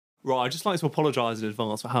Right, I'd just like to apologise in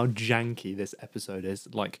advance for how janky this episode is.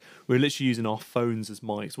 Like, we're literally using our phones as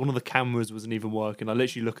mics. One of the cameras wasn't even working. I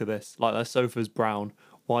literally look at this. Like, that sofa's brown.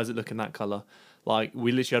 Why is it looking that colour? Like,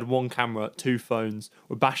 we literally had one camera, two phones.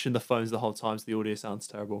 We're bashing the phones the whole time, so the audio sounds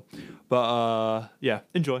terrible. But, yeah,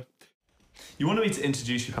 enjoy. You wanted me to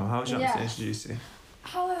introduce you, Pam. How would you like me to introduce you?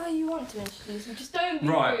 However you want to introduce me. Just don't be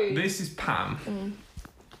Right, rude. this is Pam.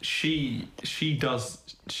 She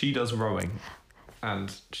does rowing.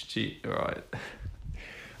 And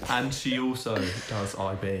she also does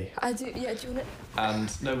IB. I do. Yeah. Do you want to?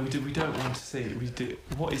 And no, we don't want to see. We do.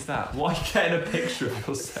 What is that? Why are you getting a picture of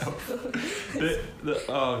yourself?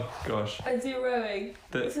 Oh gosh. I do rowing.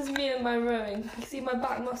 The- This is me and my rowing. You can see my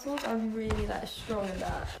back muscles. I'm really like strong in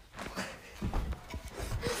that.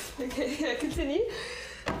 Okay. Yeah. Continue.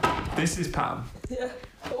 This is Pam. Yeah.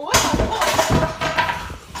 Wow.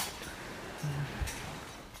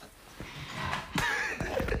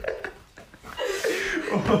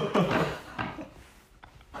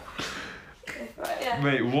 Right, yeah.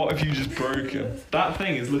 Mate, what have you just broken? That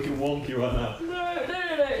thing is looking wonky right now. No.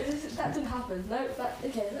 That didn't happen. No.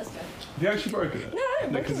 Okay. Let's go. Have you actually broken it? No, I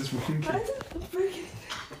didn't break because it. it's wonky. I didn't break it.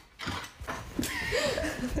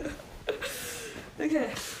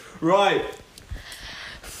 Okay. Right.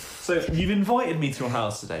 So you've invited me to your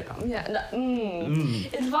house today, Pam. Yeah. No,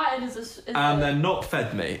 Invited is And then not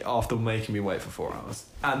fed me after making me wait for 4 hours.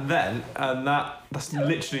 And that's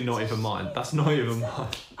literally not even mine. That's not even mine.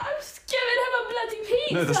 I'm just giving him a bloody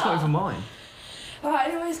pizza. No, that's not even mine. Alright,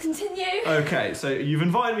 anyways, continue. Okay, so you've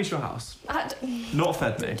invited me to your house, not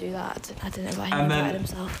fed me, Didn't do that. I didn't invite him. and He then invited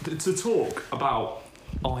himself. to talk about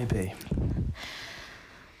IB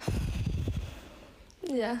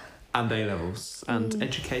Yeah. and A levels and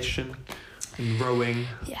education and rowing,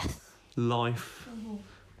 Yes. life.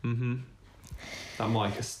 That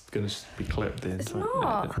mic is gonna be clipped in. It's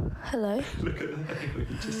not. Hello. Look at that. You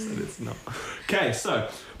just said it's not. Okay, so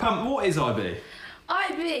Pam, what is IB?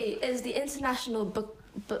 IB is the International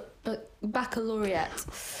Baccalaureate.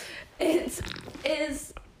 It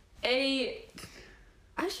is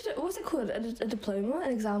what's it called? A diploma,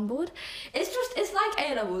 an exam board. It's like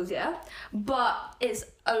A levels, yeah, but it's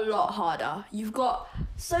a lot harder. You've got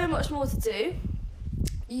so much more to do.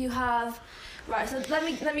 You have right. So let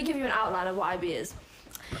me give you an outline of what IB is.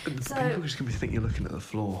 So People are just gonna think you're looking at the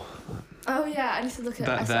floor. oh yeah, I need to look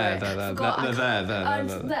at There.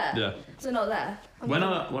 Yeah. So not there. When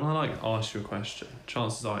I like ask you a question,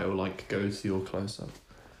 chances are it will like go to your close up.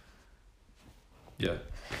 Yeah.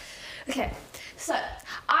 Okay, so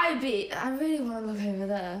IB. I really want to look over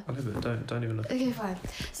there. Okay, but don't even look. Okay, fine.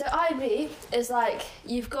 So IB is like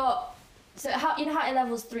you've got. So how you know how A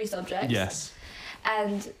level's 3 subjects. Yes.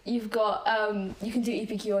 And you've got you can do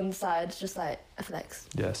EPQ on the side, just like a flex.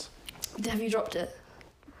 Yes. Have you dropped it?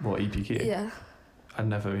 What, EPQ? Yeah. I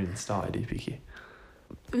never even started EPQ.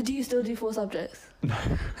 But do you still do 4 subjects?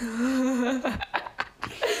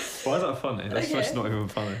 Why is that funny? That's Okay. just not even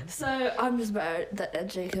funny. So I'm just better than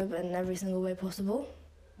Jacob in every single way possible.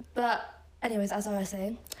 But anyways, as I was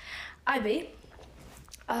saying, IB.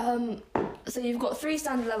 So you've got 3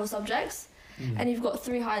 standard level subjects. And you've got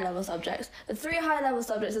 3 high level subjects. The 3 high level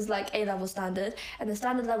subjects is like A level standard, and the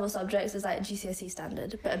standard level subjects is like GCSE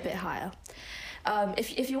standard, but a bit higher.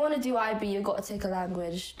 If you want to do IB, you've got to take a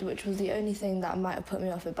language, which was the only thing that might have put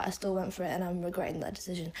me off it, but I still went for it, and I'm regretting that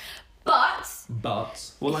decision.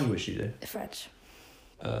 But what language do you do? French.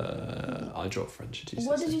 I dropped French at GCSE.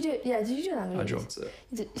 What did you do? Yeah, did you do language? I dropped it.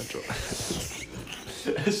 You did. I dropped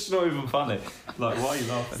It's not even funny. Like, why are you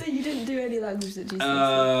laughing? So you didn't do any language at GCSE?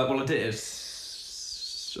 Well, I did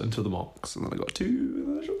until the mocks, and then I got 2, and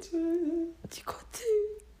then I dropped it. You got 2.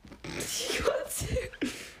 You got 2.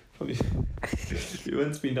 Funny. You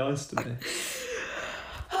meant to be nice to me.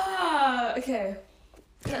 Okay.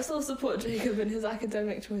 Let's all support Jacob in his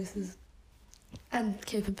academic choices and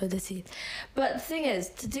capability. But the thing is,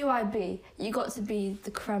 to do IB, you got to be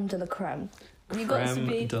the creme de la creme. You got to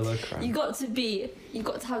be. De la creme. You got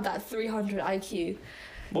to have that 300 IQ.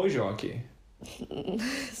 What was your IQ?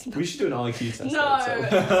 We should do an IQ test. No.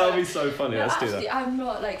 That'd be so funny. No, Let's actually, do that. I'm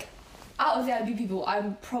not like out of the IB people.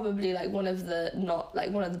 I'm probably like one of the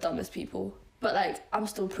dumbest people. But like, I'm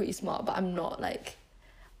still pretty smart. But I'm not like.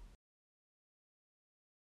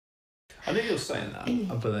 I think you're saying that,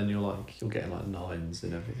 but then you're getting like 9s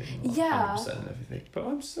and everything. Like Yeah. 100% and everything. But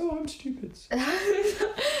I'm stupid. No,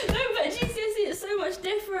 but GCSE is so much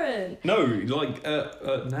different. No, like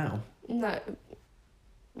now. No.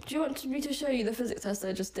 Do you want me to show you the physics test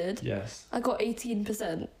I just did? Yes. I got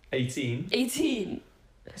 18%. 18. 18.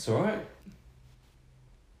 It's alright.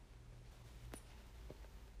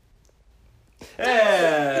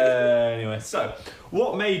 Hey! So,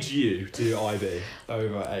 what made you do IB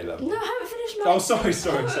over A level? No, I haven't finished my. Oh,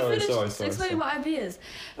 sorry. Explain what IB is.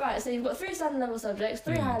 Right, so you've got 3 standard level subjects,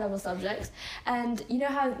 3 higher level subjects, and you know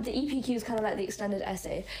how the EPQ is kind of like the extended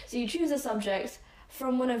essay. So you choose a subject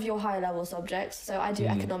from one of your high level subjects. So I do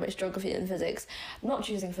economics, geography, and physics. I'm not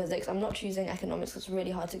choosing physics. I'm not choosing economics. It's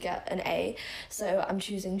really hard to get an A. So I'm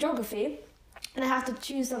choosing geography, and I have to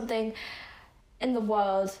choose something in the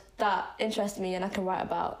world that interests me and I can write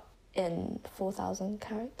about in 4,000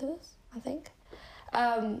 characters, I think.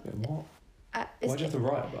 What? Why do you have to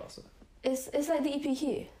write about it? It's like the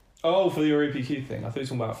EPQ. Oh, for your EPQ thing. I thought you were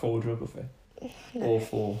talking about for geography. No. Or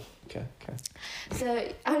for... Okay.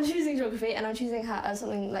 So I'm choosing geography and I'm choosing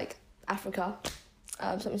something like Africa,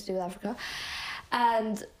 something to do with Africa.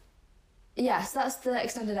 And yes, that's the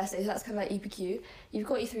extended essay, so that's kind of like EPQ. You've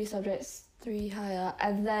got your 3 subjects, 3 higher,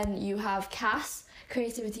 and then you have CAS,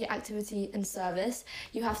 creativity, activity, and service.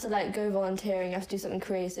 You have to like go volunteering, you have to do something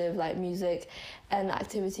creative like music, and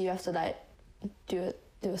activity you have to like do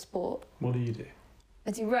a sport. What do you do?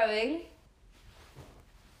 I do rowing.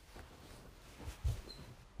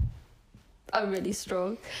 I'm really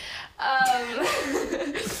strong.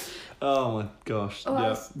 Oh my gosh.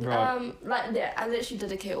 Well, yeah, right. I literally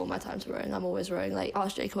dedicate all my time to rowing. I'm always rowing. Like,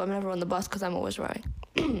 ask Jacob, I'm never on the bus because I'm always rowing.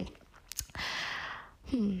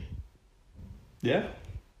 Yeah?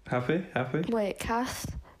 Happy? Wait, cast,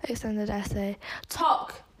 extended essay,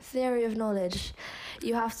 talk, theory of knowledge.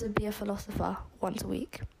 You have to be a philosopher once a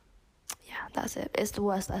week. Yeah, that's it. It's the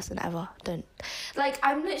worst lesson ever. Don't. Like,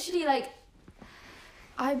 I'm literally like,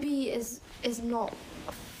 IB is not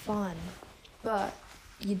fun, but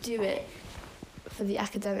you do it for the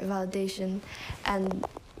academic validation and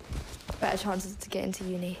better chances to get into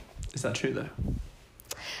uni. Is that true though?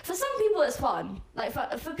 For some people it's fun. Like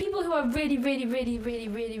for people who are really, really, really, really,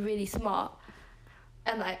 really, really smart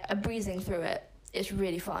and like are breezing through it, it's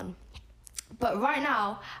really fun. But right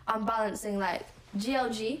now I'm balancing like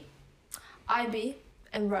GLG, IB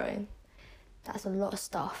and rowing. That's a lot of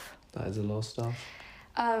stuff. That is a lot of stuff.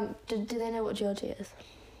 Do they know what GLG is?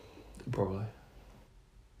 Probably.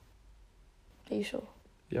 Are you sure?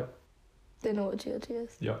 Yep. They know what GLG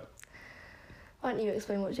is? Yep. Why don't you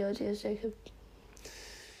explain what GLG is, Jacob?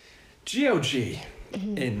 GLG,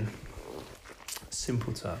 in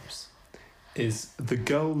simple terms, is the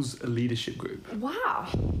girls' leadership group. Wow.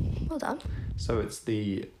 Well done. So it's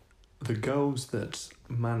the girls that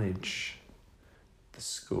manage the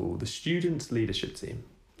school, the student leadership team,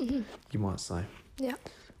 you might say. Yeah.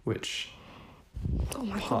 Which Oh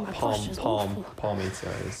my god, my posture's awful.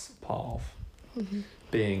 Palmito is part of.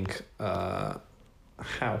 Being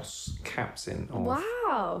house captain of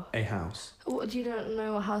Wow. a house. What, do you don't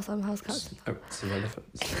know what house I'm house captain? Oh, it's irrelevant.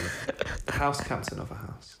 House captain of a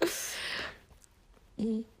house.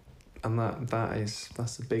 And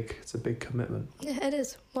that's a big commitment. Yeah, it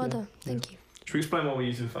is. Well done. Thank you. Should we explain why we're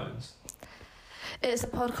using phones? It's a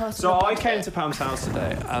podcast. So I came to Pam's house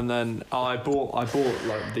today, and then I bought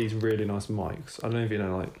like these really nice mics. I don't know if you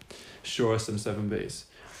know, like Shure SM7Bs.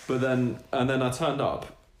 But then I turned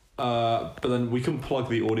up, but then we couldn't plug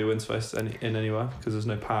the audio interface in anywhere because there's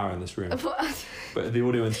no power in this room. But the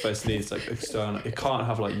audio interface needs like external. It can't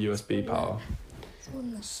have like USB power.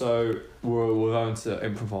 So we're going to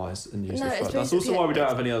improvise and use the phone. That's also why we don't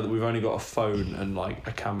have any other. We've only got a phone and like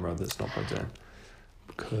a camera that's not plugged in.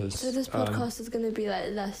 Because so this podcast is going to be like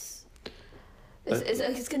less.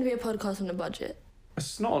 It's going to be a podcast on a budget.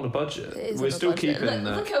 It's not on a budget. It is We're still budget. keeping.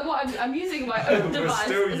 Look at what I'm using my own device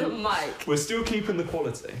as a mic. We're still keeping the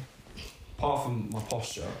quality. Apart from my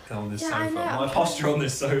posture on this sofa. I know. My posture on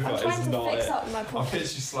this sofa I'm trying is to not fix it. up my I'm posture.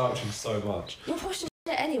 literally slouching so much. Your posture's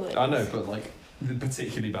shit anyway. I know, but like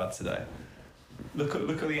particularly bad today. Look at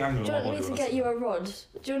the angle. Do you of my want me body to when I get sit. you a rod?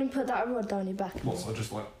 Do you want to put that rod down your back? What? So I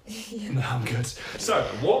just like. No, I'm good. So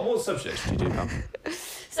what subjects do you do, Pam?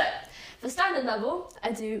 So for standard level,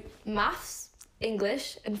 I do maths,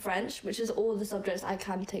 English, and French, which is all the subjects I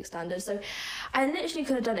can take standard. So I literally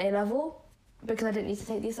could have done A level because I didn't need to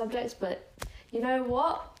take these subjects, but you know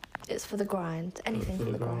what? It's for the grind. Anything for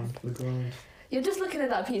the grind. The grind. You're just looking at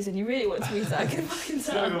that pizza and you really want to eat it. I can fucking It's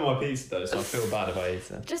not tell. even my pizza though, so I feel bad if I eat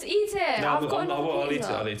it. Just eat it. No, I've got another I'll eat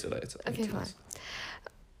pizza. it later. Okay, fine.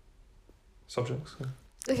 Subjects?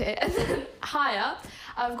 Okay, and then higher,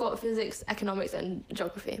 I've got physics, economics, and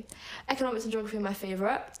geography. Economics and geography are my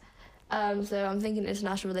favourite. So I'm thinking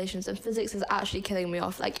international relations, and physics is actually killing me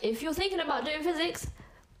off. Like, if you're thinking about doing physics,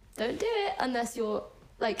 don't do it unless you're,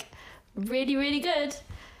 like, really, really good.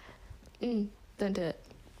 Don't do it.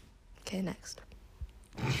 Okay, next.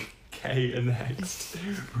 Okay, and next.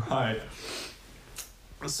 Right.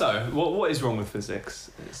 So, what is wrong with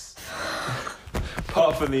physics?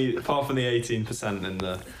 apart from the 18% in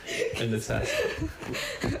the test.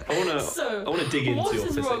 I wanna dig into what your is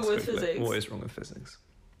physics. wrong with quickly. physics? What is wrong with physics?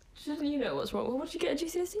 Shouldn't you know what's wrong? What did you get at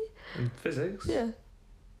GCSE? In physics? Yeah.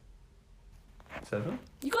 7?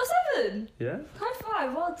 You got 7! Yeah. High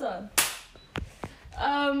 5, well done.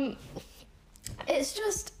 It's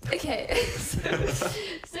just okay.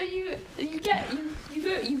 so you get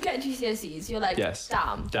GCSEs. You're like, Yes.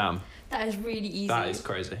 damn, that is really easy. That is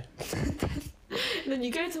crazy. And then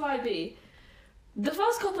you go to IB. The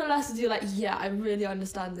first couple of lessons, you're like, yeah, I really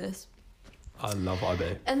understand this. I love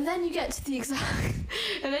IB. And then you get to the exam,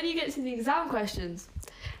 and then you get to the exam questions.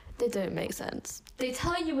 They don't make sense. They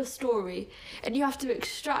tell you a story, and you have to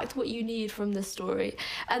extract what you need from this story,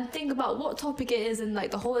 and think about what topic it is in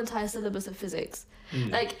like the whole entire syllabus of physics.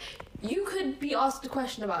 Like, you could be asked a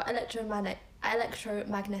question about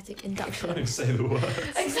electromagnetic induction. Can't even say the words.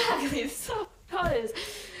 Exactly, it's so hard.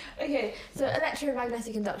 Okay, so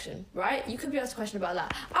electromagnetic induction, right? You could be asked a question about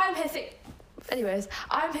that. I'm here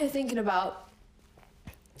thinking about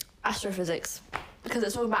astrophysics because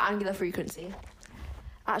it's talking about angular frequency.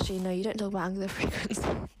 Actually, no, you don't talk about angular frequency.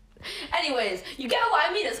 Anyways, you get what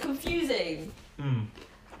I mean? It's confusing.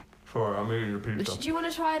 Sorry, I'm moving to repeat Do you want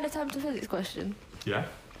to try and attempt a physics question? Yeah.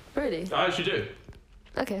 Really? I actually do.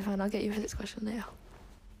 Okay, fine. I'll get you a physics question later.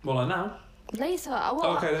 Well, like now? Later. I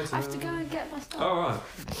have to go and get my stuff. Oh, right.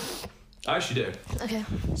 I actually do. Okay.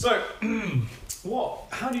 So,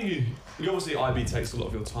 how do you obviously IB takes a lot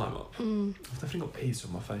of your time up. I've definitely got peas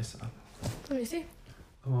on my face now. Let me see.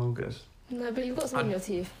 Oh, all good. No, but you've got some in your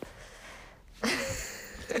teeth.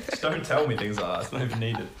 Just don't tell me things like that, it's not even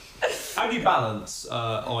needed. How do you balance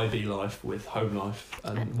IB life with home life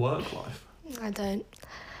and work life? I don't.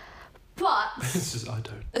 But... It's just, I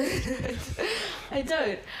don't. I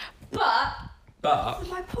don't. But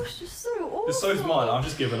my posture's so awful. It's so's mine, I've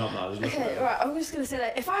just given up now. Okay, right, I'm just going to say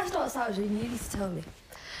that if I start shouting, you need to tell me.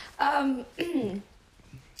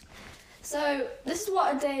 So this is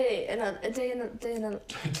what a day in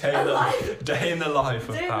the life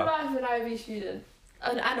of an IB student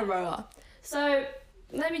and a rower. So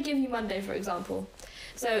let me give you Monday for example.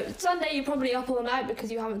 So Sunday you're probably up all night because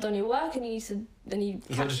you haven't done your work and you need to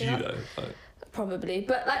Is that just you though? Like... Probably,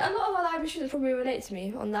 but like a lot of other IB students probably relate to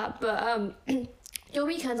me on that. But your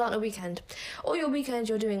weekends aren't a weekend. All your weekends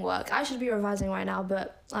you're doing work. I should be revising right now,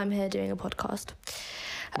 but I'm here doing a podcast.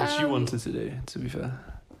 Which you wanted to do, to be fair.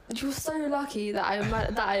 You're so lucky that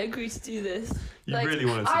I agreed to do this. You really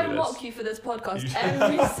wanted to do this. I mock you for this podcast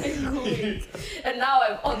every single week, and now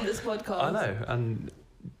I'm on this podcast. I know, and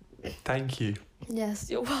thank you. Yes,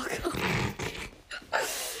 you're welcome.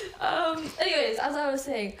 Anyways, as I was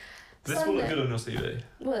saying, this will look good on your CV.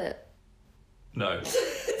 Will it? No. So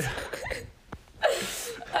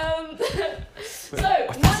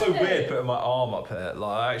it's so weird putting my arm up here.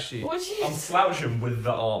 Like I'm slouching with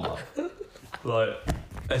the arm up. Like.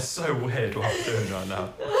 It's so weird what I'm doing right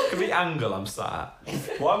now. Look at the angle I'm sat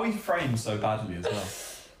at. Why are we framed so badly as well?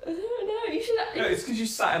 I don't know, you should... No, it's because you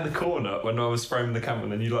sat in the corner when I was framing the camera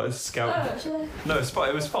and then you like scout... Oh, should I... No, it's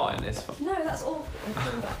fine, it was fine, it's fine. No, that's awful. I'm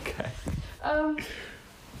coming back. Okay.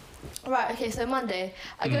 Right, okay, so Monday,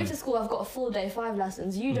 I go to school, I've got a full day, 5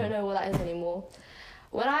 lessons. You don't know what that is anymore.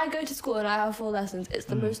 When I go to school and I have 4 lessons, it's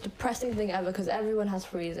the most depressing thing ever because everyone has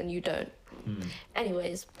frees and you don't.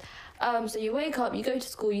 Anyways... so you wake up, you go to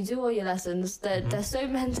school, you do all your lessons. They're so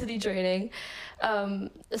mentally draining,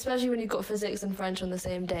 especially when you've got physics and French on the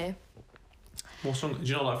same day. What's wrong? Do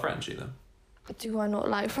you not like French either? Do I not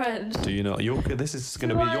like French? Do you not? This is going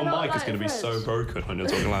to be your mic is going to be so broken when you're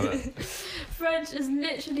talking like that. French is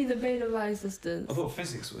literally the bane of my existence. I thought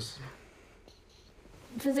physics was.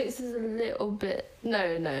 Physics is a little bit. No.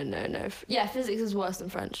 Yeah, physics is worse than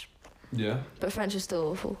French. Yeah. But French is still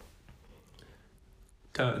awful.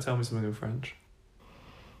 Tell me something in French.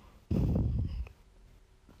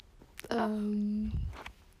 Oh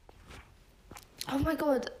my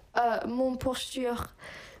god, mon posture,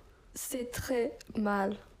 c'est très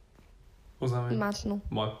mal. What does that mean? Maintenant.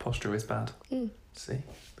 My posture is bad. See?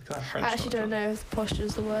 Look at that French. I actually don't know if posture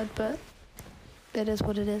is the word, but it is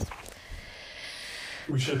what it is.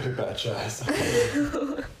 We should have picked better chairs.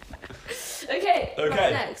 Okay.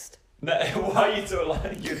 Right, next. No, why are you doing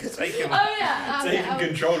like you're taking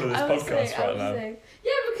control of this podcast right now? Yeah,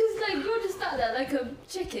 because like you're just sat there like a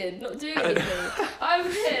chicken, not doing anything.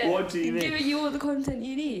 I'm here. What do you need? Giving you all the content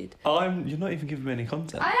you need. You're not even giving me any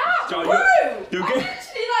content. I am, bro. You're I'm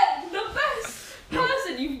literally like the best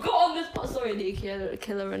person you've got on this podcast. Sorry, Lee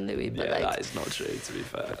Killer and Louis, but that is not true. To be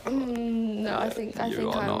fair. No, I think I'm winning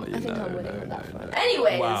on that front. No.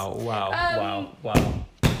 Anyways. Wow.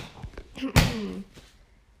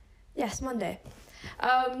 Yes, Monday.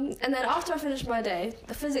 And then after I finish my day,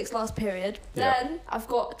 the physics last period, then I've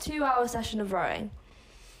got 2 hour session of rowing.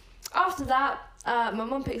 After that, my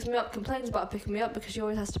mum picks me up, complains about picking me up because she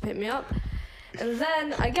always has to pick me up. And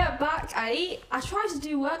then I get back, I eat, I try to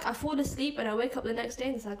do work, I fall asleep, and I wake up the next day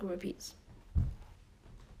and the cycle repeats.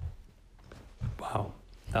 Wow,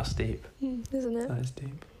 that's deep. Isn't it? That is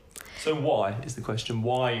deep. So why is the question?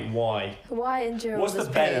 Why? Why endure What's all the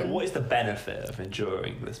this pain? What is the benefit of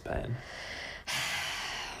enduring this pain?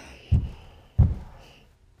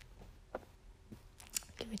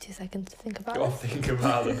 Give me 2 seconds to think about Go on, it. think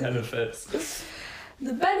about the benefits.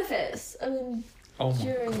 The benefits of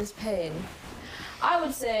enduring this pain. I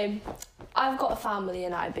would say I've got a family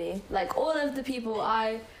in IB. Like, all of the people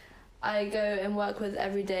I go and work with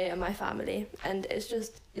every day are my family. And it's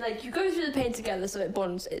just, like, you go through the pain together, so it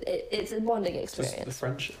bonds. It's a bonding experience. Just the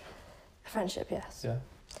friendship. Friendship, yes. Yeah.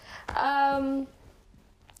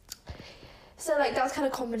 So, like, that's kind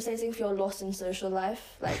of compensating for your loss in social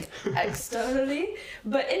life, like, externally.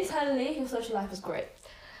 But internally, your social life is great.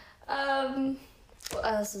 What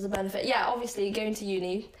else is a benefit? Yeah, obviously, going to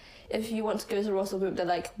uni. If you want to go to Russell Group, they're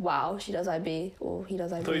like, wow, she does IB, or he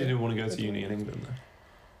does IB. I thought you didn't want to go to uni in England,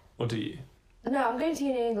 though. Or do you? No, I'm going to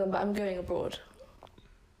uni in England, but I'm going abroad.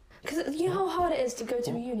 Because you know how hard it is to go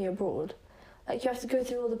to a uni abroad? Like, you have to go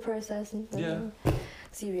through all the process and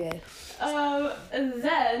CBA. And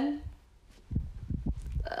then...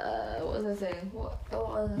 what was I saying?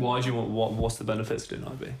 Why do you want? What's the benefits of doing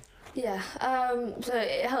IB? Yeah. So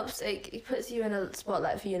it helps. It puts you in a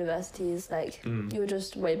spotlight for universities. Like, you're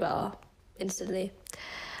just way better instantly.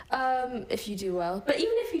 If you do well. But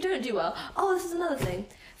even if you don't do well, this is another thing.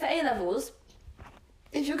 For A levels,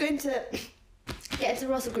 if you're going to get into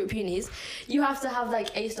Russell Group unis, you have to have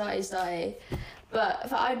like A star, A star, A. But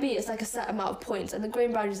for IB, it's like a set amount of points, and the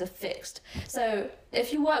grade boundaries are fixed. So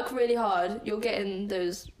if you work really hard, you're getting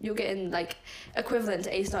like equivalent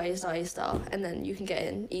to A star, A star, A star, and then you can get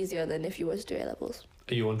in easier than if you were to do A levels.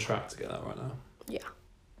 Are you on track to get that right now? Yeah.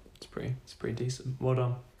 It's pretty decent. Well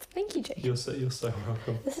done. Thank you, Jake. You're so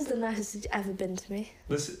welcome. This is the nicest you've ever been to me.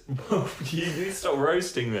 You need to stop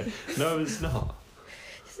roasting me. No, it's not.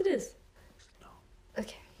 Yes, it is. No.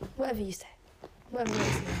 Okay, whatever you say. Whatever you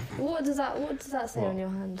say. What does that say on your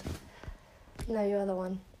hand? No, your other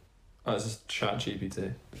one. Oh, it's just Chat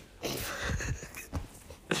GPT.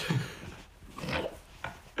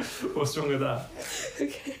 What's wrong with that?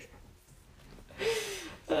 Okay.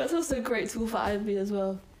 It's also a great tool for IB as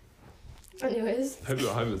well. Anyways. I hope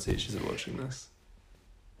the teachers are watching this.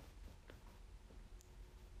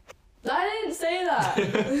 I didn't say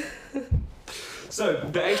that. So,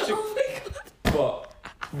 the extra... Oh my god.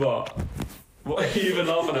 What? What are you even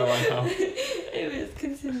laughing at right now? Anyways,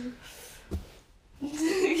 continue.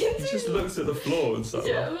 He just looks at the floor and stuff.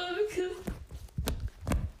 Yeah, well, because...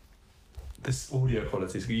 This audio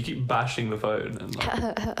quality, so you keep bashing the phone and like...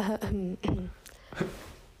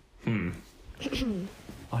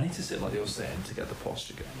 I need to sit like you're saying to get the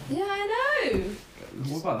posture going. Yeah, I know.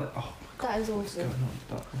 What about that? Oh my god. That is What's awesome. going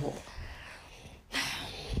on?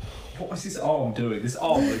 What is this arm doing? This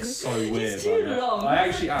arm looks so weird. It's too right now. long. I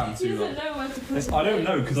actually am He too long. doesn't know where to put his I don't face.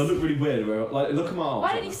 know because I look really weird. Like, look at my arm.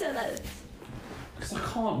 Why did you say that? Because I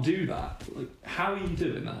can't do that. Like, how are you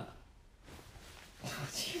doing that? What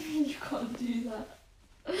do you mean you can't do that?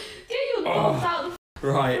 Get your balls out the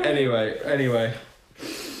Right. Anyway.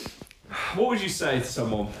 What would you say to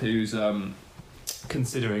someone who's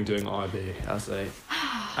considering doing IB as a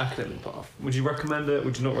academic path? Would you recommend it?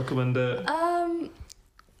 Would you not recommend it?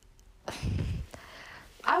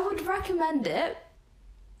 I would recommend it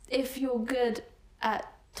if you're good at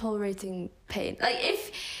tolerating pain. Like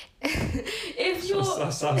if you're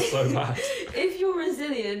That sounds so bad. if you're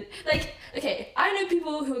resilient. Like, okay, I know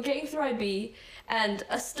people who are getting through IB and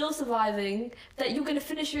are still surviving, that you're gonna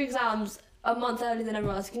finish your exams a month earlier than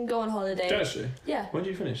everyone else. You can go on holiday. Don't you? Yeah. When do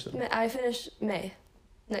you finish them? I finish May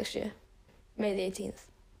next year. May the 18th.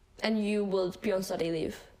 And you will be on study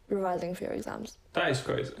leave, revising for your exams. That is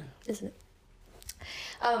crazy. Isn't it?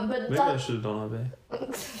 But Maybe I should have done IB.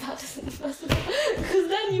 that doesn't, because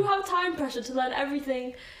then you have time pressure to learn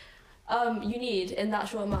everything you need in that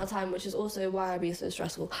short amount of time, which is also why IB is so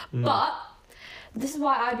stressful. But this is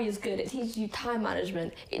why IB is good. It teaches you time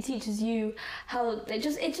management. It teaches you how it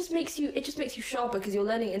just makes you sharper because you're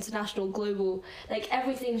learning international, global. Like,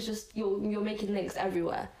 everything's just you're making links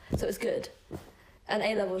everywhere. So it's good. And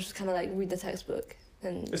A level is just kind of like read the textbook.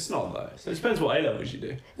 And It's not though. So it depends what A levels you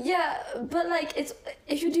do. yeah, but like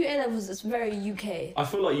if you do A levels, it's very UK. I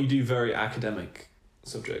feel like you do very academic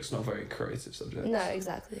subjects, not very creative subjects. No,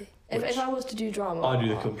 exactly. Which If I was to do drama, I do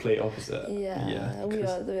the complete opposite. Yeah, Yeah,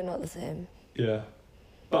 we're not the same. Yeah.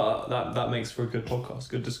 But that makes for a good podcast,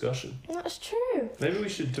 good discussion. That's true. Maybe we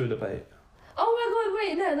should do a debate. Oh my god,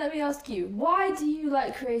 wait, no, let me ask you. Why do you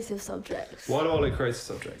like creative subjects? Why do I like creative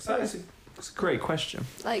subjects? That's a great question.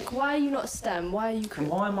 Like, why are you not STEM? Why are you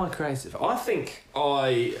creative? Why am I creative? I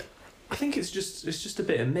think it's just a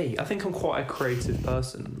bit of me. I think I'm quite a creative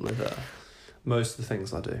person with most of the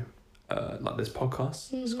things I do. Like this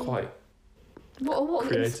podcast, it's quite What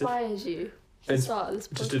creative. inspires you to start this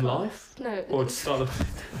podcast? Just in life? No. Or to start the...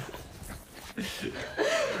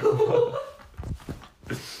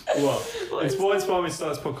 What? It's what inspired me to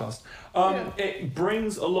start this podcast. It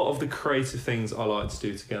brings a lot of the creative things I like to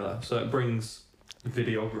do together. So it brings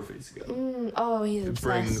videography together. Oh, he's It obsessed.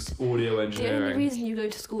 brings audio The engineering. only reason you go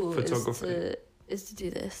to school Photography. is to do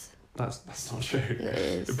this. That's not true. No, it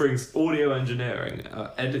is. It brings audio engineering,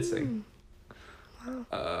 editing,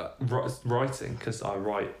 writing, because I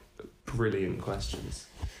write brilliant questions.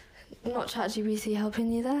 Not ChatGPT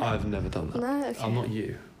helping you there? I've never done that. No, okay. I'm not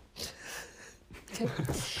you. Okay.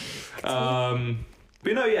 But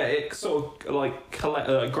you know, yeah, it sort of like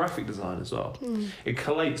graphic design as well. It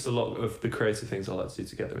collates a lot of the creative things I like to do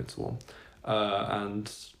together into one,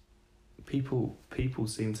 and people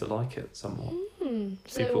seem to like it somewhat.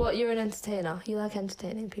 So People- what? You're an entertainer. You like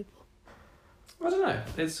entertaining people. I don't know.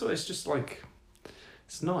 It's just like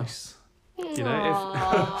it's nice. You know,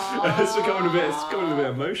 Aww. it's becoming a bit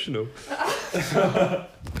emotional.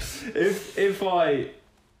 if I,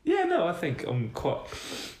 yeah, no, I think I'm quite.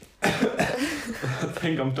 I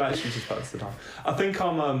think I'm actually just about to sit down. I think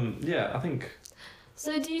I'm, yeah, I think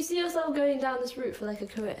So do you see yourself going down this route for like a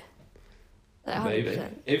career? Like 100%? maybe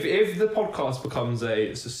if the podcast becomes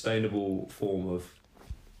a sustainable form of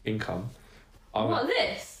income, I What, would.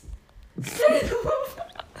 this?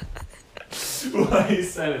 Why are you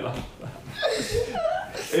saying it like that?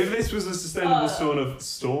 If this was a sustainable sort of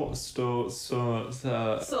source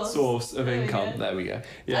of There we income, go. there we go.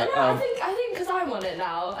 Yeah. I think because I'm on it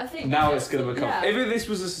now. I think Now it's going to become. Yeah. If this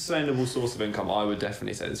was a sustainable source of income, I would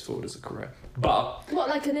definitely say this forward as a career. But What,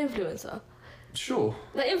 like an influencer? sure,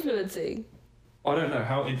 Like influencing? I don't know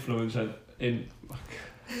how influential. I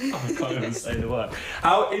can't even say the word.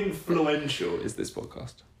 How influential is this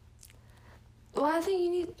podcast? Well, I think you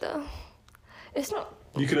need the. It's not.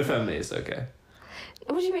 You can offend me. It's okay.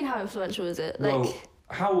 What do you mean? How influential is it? Like, Well,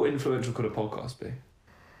 how influential could a podcast be?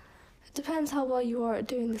 it depends how well you are at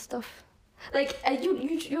doing this stuff. Like,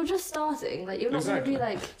 you're just starting. Like, you're not Exactly. going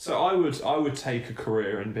to be like. So I would take a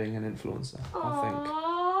career in being an influencer. I think.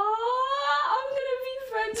 I'm gonna be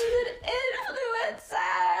friends with an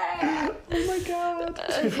influencer. Oh my god.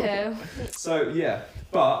 Okay. So yeah,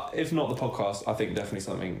 but if not the podcast, I think definitely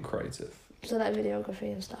something creative. So like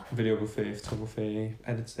videography and stuff. Videography, photography,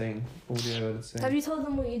 editing, audio editing. Have you told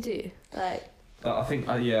them what you do? Like. I think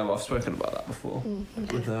yeah, well, I've spoken about that before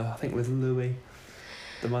Okay. with I think with Louis,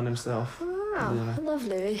 the man himself. Wow, Yeah. I love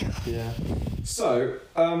Louis. Yeah. So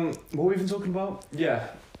what have we been talking about? Yeah,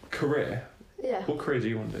 career. Yeah. What career do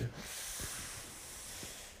you want to do?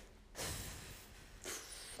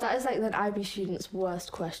 That is like the IB student's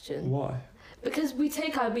worst question. Why? Because we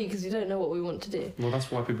take IB because we don't know what we want to do. Well,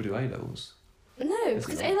 that's why people do A levels. No, Isn't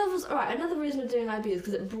because it? A levels. Alright, another reason of doing IB is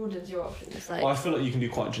because it broadens your options. Like, Well, I feel like you can do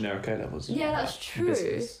quite generic A levels. as yeah, well, that's like true.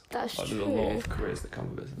 business. That's Like, true. there's a lot of careers that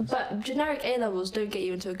come with business. But generic A levels don't get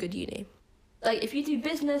you into a good uni. Like if you do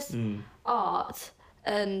business, art,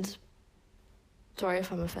 and sorry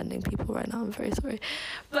if I'm offending people right now. I'm very sorry.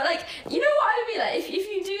 But like, you know what I mean? Like if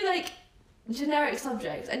you do like generic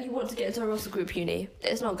subjects and you want to get into a Russell Group uni,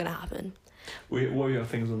 it's not gonna happen. What are your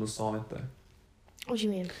things on the side though? What do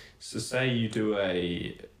you mean? So say you do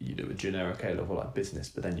a generic A level like business,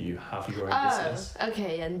 but then you have your own business,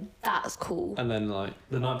 okay, and that's cool. and then like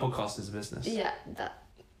the Night Podcast is a business. Yeah, that.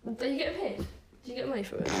 But you get paid. Do you get money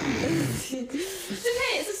for it? It's okay.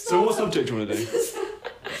 It's a So what startup. subject do you want to do?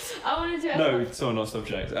 I want to do. No, sorry, not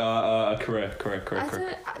subject. Career.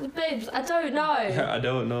 Babes, I don't know. I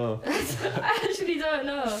don't know. I actually don't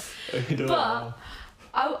know. You don't But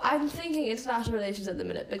know. I'm thinking international relations at the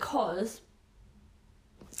minute because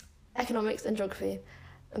economics and geography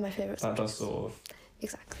are my favourite That does subjects. sort of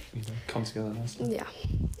Exactly. come together nicely. Yeah.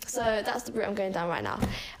 So that's the route I'm going down right now.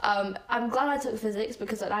 I'm glad I took physics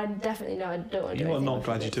because I definitely know I don't want to do You are anything not with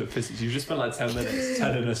glad you physics. took physics. You've just spent like 10 minutes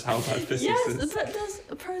telling us how bad physics Yes, is. but there's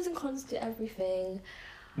pros and cons to everything.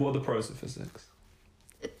 What are the pros of physics?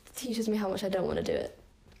 It teaches me how much I don't want to do it.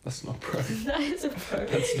 That's not pro. That is a pro.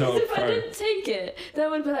 That's not Because if pro. I didn't take it, then I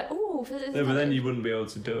would be like, oh, physics. No, but then you wouldn't be able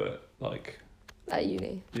to do it. Like, at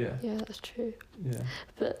uni. yeah, Yeah, that's true. yeah.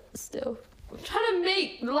 But still, I'm trying to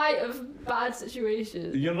make light of bad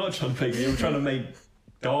situations. You're not trying to make. You're trying to make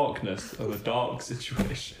darkness of a dark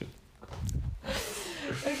situation.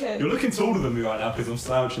 Okay. You're looking taller than me right now because I'm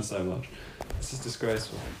slouching so much. This is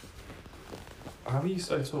disgraceful. How are you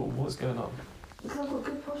so tall? What's going on? Because I've got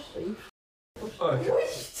good posture. Okay.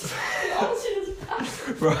 Wait.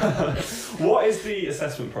 Right. What is the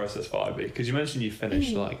assessment process for IB? Because you mentioned you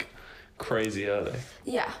finished like crazy early.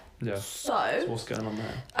 Yeah. Yeah. So, What's going on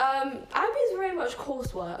there? IB is very much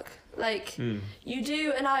coursework. Like, you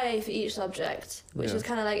do an IA for each subject, which Yeah. is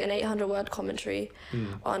kind of like an 800-word commentary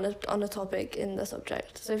Hmm. on a topic in the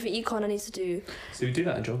subject. So for econ, I need to do. So we do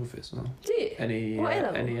that in geography as well. Do you? What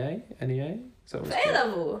A-level? NEA? NEA? Is that what For it's called?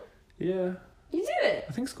 A-level? Yeah. You do it?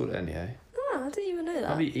 I think it's called NEA. Oh, I didn't even know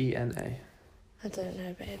that. Maybe ENA. I don't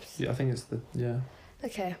know, babes. Yeah, I think it's the, yeah.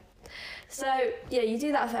 Okay. So, yeah, you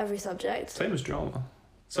do that for every subject. Same as drama.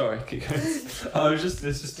 Sorry, keep going. It's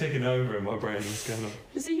just taking over in my brain. What's going on?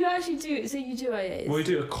 So you actually do, so you do IAs? Well, we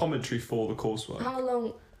do a commentary for the coursework. How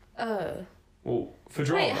long? Oh. Well, for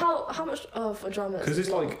drama. Wait, how much? Oh, for drama. Because it's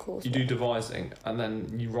like course you do devising and then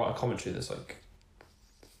you write a commentary that's like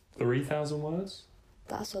 3,000 words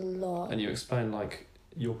That's a lot. and you explain like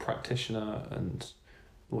your practitioner and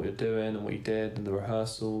what you're doing and what you did and the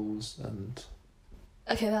rehearsals and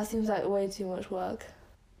Okay, that seems like way too much work.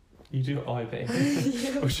 you do IB.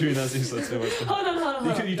 What do you mean that seems like too much? Hold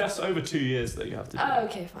on. That's over 2 years that you have to do. Oh,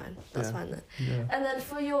 okay, fine. That's Yeah. fine then. Yeah. And then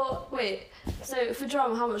for your so for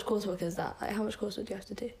drama, how much coursework is that? Like, how much coursework do you have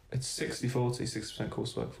to do? It's 60-40, 60%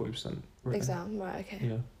 coursework, 40% written. Exam, right? Okay.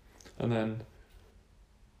 Yeah. And then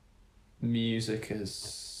music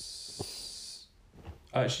is...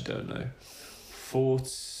 I actually don't know.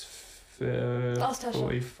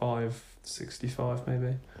 45, 65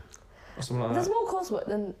 maybe? Or something like There's that. more coursework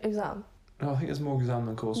than exam. No, I think there's more exam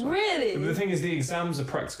than coursework. Really? But the thing is, the exams are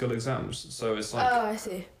practical exams, so it's like Oh, I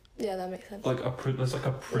see. Yeah, that makes sense. there's like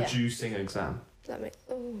a producing exam, That makes.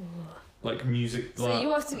 Ooh. like music. So Like, you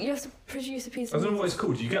have to produce a piece. I Of don't know what music. it's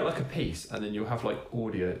called. You get like a piece, and then you'll have like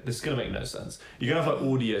audio. This is gonna make no sense. You're gonna have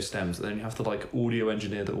like audio stems, and then you have to like audio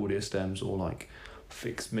engineer the audio stems, or like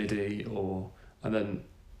fix MIDI, and then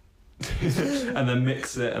and then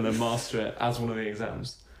mix it, and then master it as one of the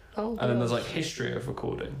exams. Oh, And then there's gosh. like history of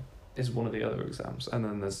recording is one of the other exams, and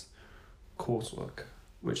then there's coursework,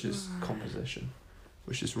 which is composition,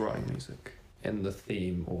 which is writing music in the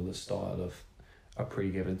theme or the style of a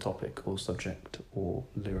pre-given topic or subject or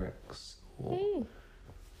lyrics or.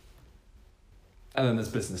 And then there's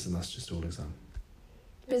business, and that's just all exam.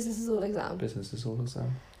 Business is all exam. Business is all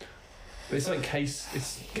exam. But it's like case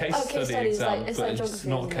case study studies, exam, like- it's but like it's geography,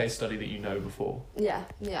 not a isn't it? case study that you know before. Yeah,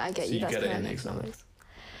 I get So you. you That's get it kind in of the exam. economics.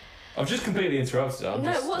 I've just completely interrupted. I'm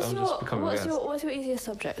just becoming a guest. What's your easiest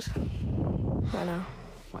subject right now?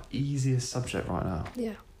 My easiest subject right now.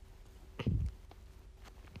 Yeah.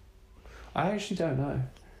 I actually don't know.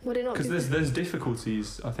 Would it not be? Because there's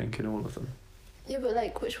difficulties, I think, in all of them. Yeah, but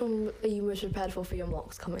like, which one are you most prepared for your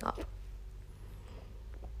mocks coming up?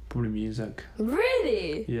 Probably music.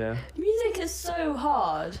 Really? Yeah. Music is so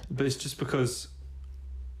hard. But it's just because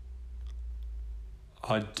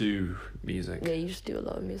I do music. Yeah, you just do a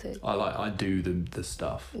lot of music. I do the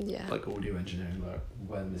stuff. Yeah. Like audio engineering, like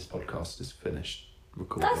when this podcast is finished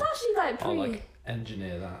recording. That's actually like I'll pretty. like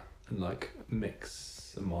engineer that and like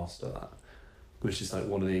mix and master that, which is like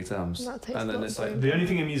one of the exams. That takes And a then lot it's of like time. the only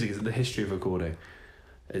thing in music is that the history of recording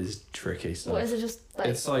is tricky stuff. What is it? Just like.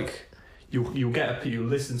 It's like you'll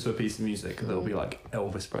listen to a piece of music and there'll be like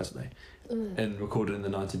Elvis Presley and recorded in the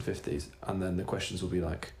 1950s, and then the questions will be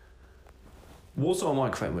like, what sort of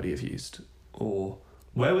microphone would he have used, or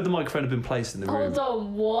where would the microphone have been placed in the room? Hold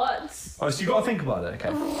on, what? Oh, so you got to think about it,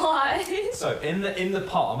 okay? Why? So in the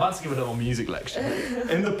past, I'm about to give a little music lecture.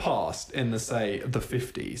 In the past, in the say the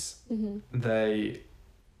 50s, they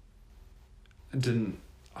didn't.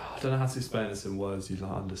 I don't know how to explain this in words you'd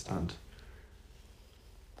like understand.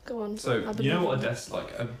 Go on. So I you know believe what a you. desk,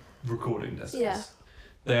 like a recording desk Yeah. is?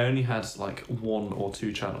 They only had like 1 or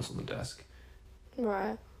 2 channels on the desk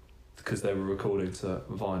Right. because they were recording to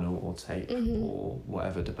vinyl or tape or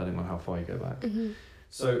whatever, depending on how far you go back.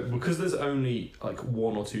 So because there's only like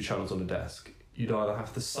 1 or 2 channels on a desk, you'd either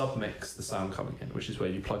have to submix the sound coming in, which is where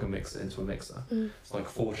you plug a mixer into a mixer. It's like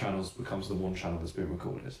 4 channels becomes the 1 channel that's been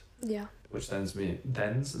recorded, Yeah. which then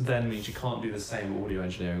means you can't do the same audio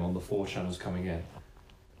engineering on the 4 channels coming in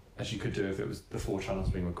as you could do if it was the 4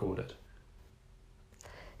 channels being recorded.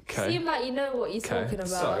 Seem like you know what you're talking about.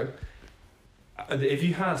 So, if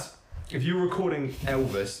you were recording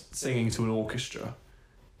Elvis singing to an orchestra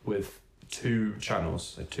with 2 channels,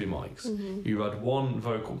 so 2 mics, you had 1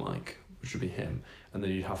 vocal mic, which would be him, and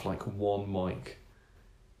then you'd have like 1 mic,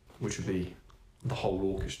 which would be the whole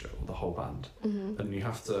orchestra or the whole band, and you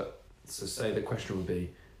have to. So say the question would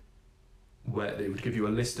be, where they would give you a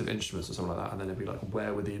list of instruments or something like that, and then it'd be like,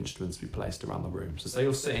 where would the instruments be placed around the room? So say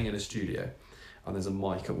you're sitting in a studio, and there's a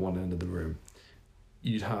mic at one end of the room.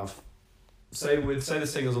 You'd have, say the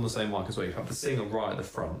singer's on the same mic as well. You'd have the singer right at the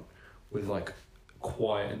front with like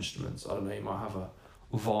quiet instruments. I don't know. You might have a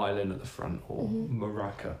violin at the front or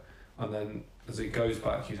maraca, and then as it goes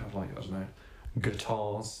back, you'd have like, I don't know,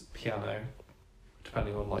 guitars, piano,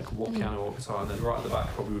 depending on like what piano or guitar, and then right at the back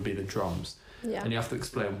probably would be the drums. Yeah. And you have to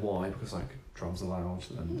explain why, because like drums are loud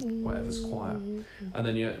and whatever's quiet. And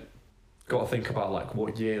then you got to think about like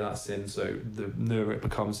what year that's in. So the newer it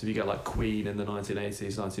becomes, if you get like Queen in the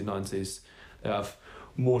 1980s, 1990s, they have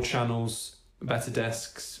more channels, better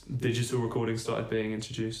desks, digital recording started being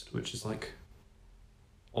introduced, which is like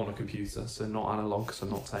on a computer, so not analog, so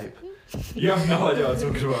not tape. You have no idea what I'm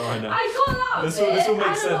talking about right now. I got that This all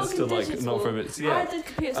makes Analog sense to and like digital. not from it. I Yeah. did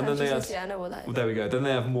computer And then they science, had- yeah, I know what that Well, is. there we go. Then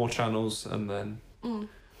they have more channels, and then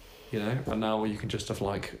you know, and now you can just have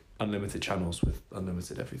like unlimited channels with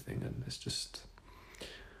unlimited everything, and it's just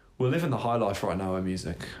we're living the high life right now in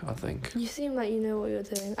music, I think. You seem like you know what you're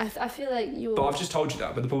doing. I feel like you're... But I've just told you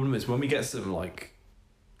that. But the problem is when we get some like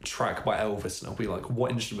track by Elvis, and I'll be like,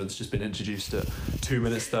 what instrument's just been introduced at 2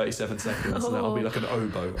 minutes 37 seconds, and it'll be like an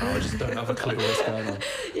oboe, and I just don't have a clue what's going on.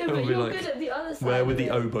 Yeah, it'll but be you're like, good at the other side. Where would of the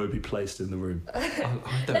it. oboe be placed in the room? I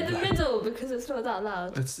don't In the know. middle, because it's not that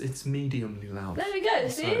loud. It's mediumly loud. There we go,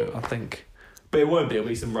 see? So I think, but it won't be. It'll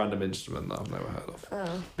be some random instrument that I've never heard of.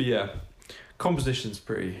 Oh. But yeah, composition's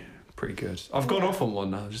pretty good. I've gone Yeah. off on one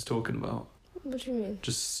now, just talking about What do you mean?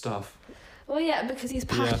 just stuff. Well, yeah, because he's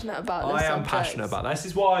passionate about this I am subject. passionate about that. This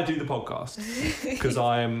is why I do the podcast, because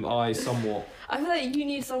I somewhat. I feel like you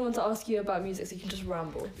need someone to ask you about music so you can just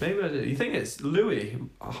ramble. Maybe I do. You think it's Louis?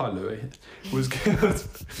 Hi Louis. Was going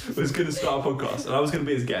to start a podcast, and I was going to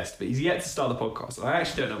be his guest, but he's yet to start the podcast. And I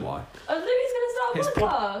actually don't know why. Oh, Louis His going to start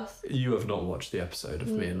a podcast? You have not watched the episode of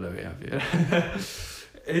me and Louis, have you?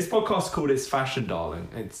 His podcast is called It's Fashion Darling.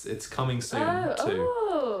 It's coming soon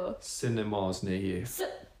to cinemas near you.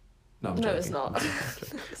 No, I'm No, joking. it's not. I'm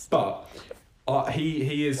joking. But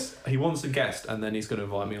he wants a guest, and then he's going to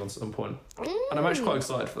invite me on some point, and I'm actually quite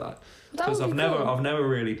excited for that because That would be cool. I've never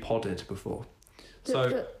really podded before. So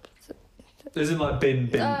But- there's in like been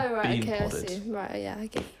oh, right, been okay, podded. I see. Right, yeah, I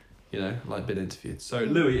get you. You know, like been interviewed. So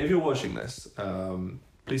Louis, if you're watching this,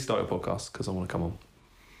 please start your podcast because I want to come on.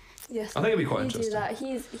 Yes, I think it'd be quite you interesting. do that.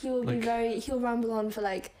 He will be Like- he'll ramble on for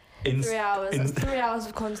like In- 3 hours. in- That's 3 hours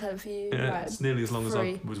of content for you. Yeah, Right. it's nearly as long as I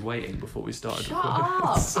Free. was waiting before we started. Shut recording.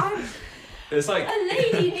 up! It's like A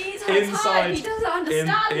lady needs her time. He doesn't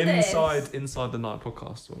understand this. inside the night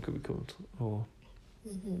podcast. What could be called? Or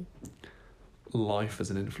life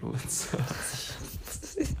as an influencer.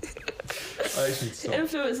 I actually need to stop.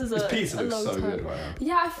 Influencers This are pizza a looks long so time. good right now.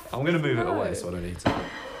 Yeah, I'm gonna move it know. away so I don't need to.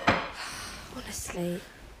 honestly.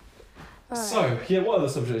 Alright. So yeah, what other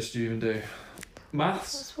subjects do you even do?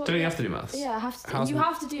 Maths? That's what- Don't you have to do maths? Yeah, I have to. How's You ma-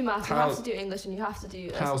 have to do math. You how- have to do English, and you have to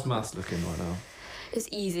do. How's maths looking right now? It's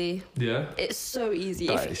easy. Yeah. It's so easy.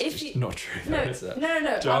 That is if just you not true. no, though, is it?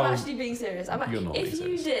 no, Joel, I'm actually being serious. you're not if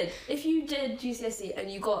being you serious. if you did GCSE and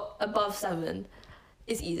you got above 7,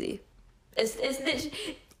 it's easy. It's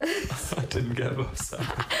literally. I didn't get above 7.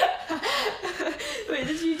 Wait,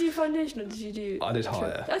 did you do foundation or did you do? I did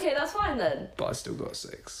higher, Okay, that's fine then. but I still got a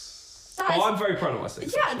 6. That But is- I'm very proud of my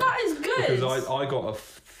 6. Yeah, actually. that is good. Because I got a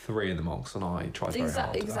 3 in the mocks and I tried very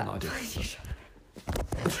hard. And I did.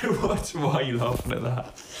 What? Why are you laughing at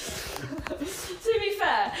that? To be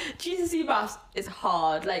fair, GCSE maths is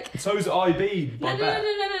hard. Like So's IB. no,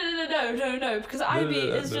 because IB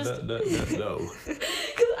is just No.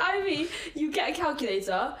 because IB you get a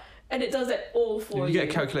calculator and it does it all for Did you. you get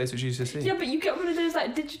a calculator at GCSE? Yeah, but you get one of those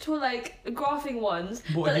like digital like graphing ones.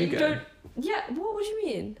 What that do you like, get? don't. Yeah, what do you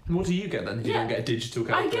mean? What do you get then if you Yeah. don't get a digital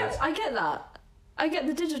calculator? I get that. I get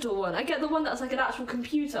the digital one. I get the one that's like an actual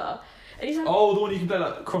computer. And you have, Oh, the one you can play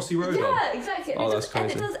like Crossy Road on? yeah, exactly. And Oh, it that's does,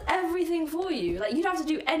 and it crazy. does everything for you. Like you don't have to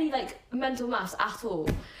do any like mental maths at all.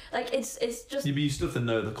 Like it's just Yeah, but you still have to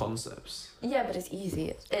know the concepts. yeah, but it's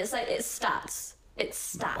easy. It's like it's stats.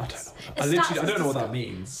 It's stats. I don't know. It's I literally, stats I don't know what is that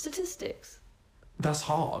means. Statistics. That's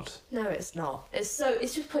hard. No, it's not. It's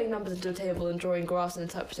just putting numbers into a table and drawing graphs and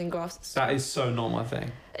interpreting graphs. That is so not my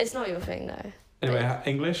thing. It's not your thing, no. Anyway,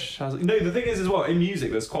 English has... No, the thing is as well, in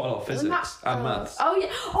music there's quite a lot of physics and maths. Oh yeah.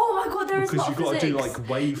 Oh my god, there is a Because lot you've of got to do physics. like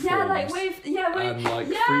waveforms. Yeah, like wave. Yeah, wave. and like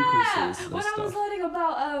yeah. frequencies and When I was stuff. learning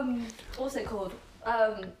about what's it called?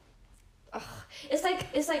 It's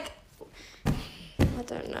like I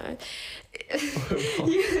don't know.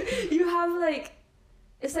 you have like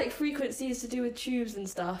It's like frequencies to do with tubes and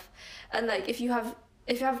stuff, and like if you have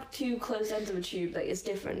two closed ends of a tube, like it's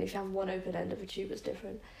different. If you have one open end of a tube, it's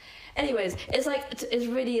different. Anyways, it's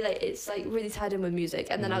really tied in with music.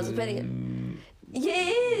 And then I was explaining it. Yeah,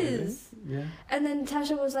 it is. Yeah. And then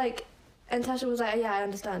Tasha was like, yeah, I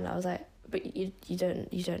understand. I was like, but you don't.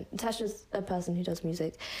 Tasha's a person who does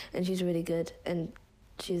music, and she's really good, and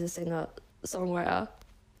she's a singer, songwriter.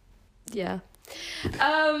 Yeah.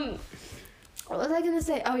 What was I gonna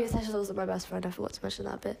say? Oh yes, Tasha's also my best friend. I forgot to mention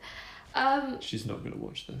that bit. She's not gonna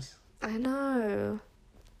watch this. I know.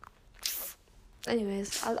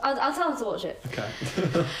 Anyways, I'll tell her to watch it. Okay. No,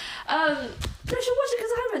 she'll watch it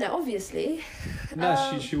because I'm in it, obviously.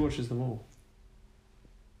 No, she watches them all.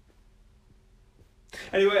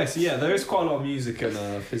 Anyway, so yeah, there is quite a lot of music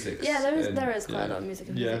and physics. Yeah, there is quite a lot of music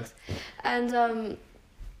and physics. And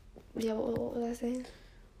yeah, what was I saying?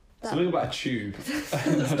 Something about a tube.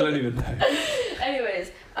 I don't even know.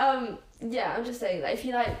 Anyways, yeah, I'm just saying that if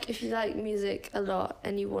you like music a lot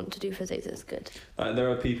and you want to do physics, it's good. There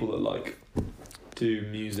are people that like do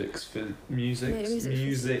music physics.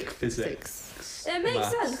 It makes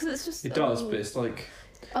maths. sense because it's just. It does, but it's like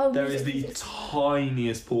there is the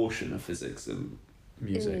tiniest portion of physics in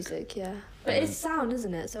music. In music, yeah, but it's sound,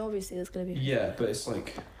 isn't it? So obviously there's gonna be. Yeah, but it's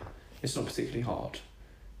like it's not particularly hard.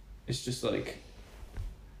 It's just like.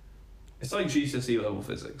 It's like GCSE level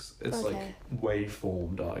physics. It's like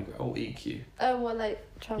waveform diagram or EQ. Oh, well, like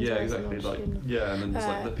transverse. Yeah, exactly. Like yeah, and then there's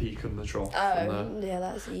like the peak and the trough. Oh, yeah,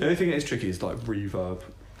 that's easy. The only thing that is tricky is like reverb,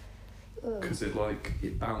 because it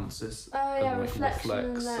bounces. Oh yeah, and reflection. Reflects,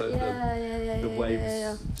 And that. so yeah. the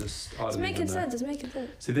waves just. It's making sense. It's making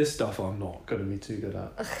sense. See, this stuff I'm not gonna be too good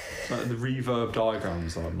at. Like the reverb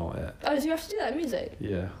diagrams, I'm not it. Oh, do you have to do that in music?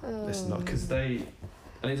 Yeah, it's not because and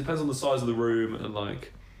it depends on the size of the room and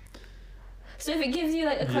like. So if it gives you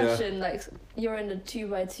like a question, like you're in a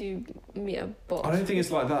 2x2 meter box. I don't think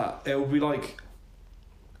it's like that. It will be like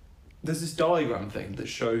there's this diagram thing that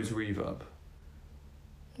shows reverb.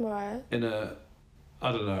 Right. I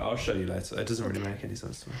don't know. I'll show you later. It doesn't really make any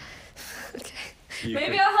sense to me. Okay.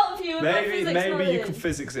 Maybe I'll help you with my physics maybe you can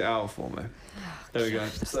physics it out for me. There we go.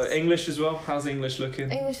 So English as well. How's English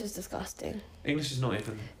looking? English is disgusting. English is not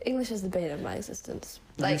even. English is the bane of my existence.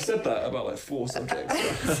 You said that about like 4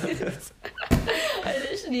 subjects. I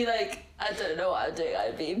literally I don't know what I'm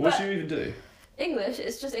doing. What do you even do? English.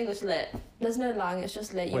 It's just English lit. There's no lang. It's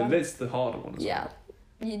just lit. Well, lit's the harder one. As well.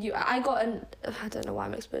 I got I don't know why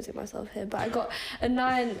I'm exposing myself here, but I got a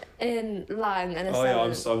 9 in lang and a 7. Oh yeah,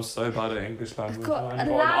 I'm so bad at English language.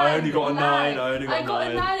 I only got a 9. I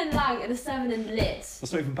got a 9 in lang and a 7 in lit.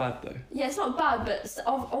 That's not even bad though. Yeah, it's not bad, but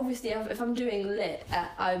obviously if I'm doing lit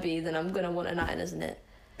at IB, then I'm gonna want a 9, isn't it?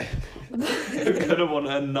 You're gonna want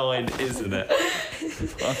a 9, isn't it?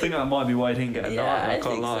 I think that might be why I didn't get a 9. I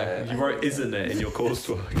can't lie. So. You wrote "isn't it" in your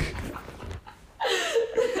coursework.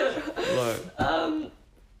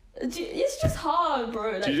 It's just hard,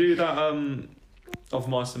 bro. Did you do that of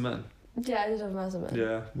Mice and Men? Yeah, I did of Mice and Men.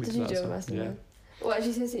 Yeah, did you do of Mice and Men? What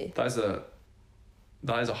did you see? That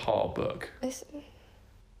is a hard book.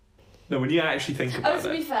 No, when you actually think about it. To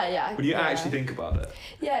be fair, yeah. When you actually think about it.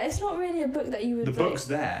 Yeah, it's not really a book that you would. The book's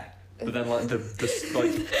there, but then like the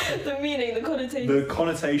the meaning, the connotations. The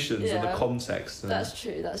connotations and the context. And that's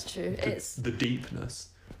true. It's the deepness.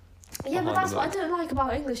 Yeah, but that's what I don't like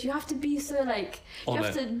about English. You have to be so you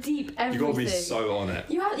have to deep everything. You gotta be so on it.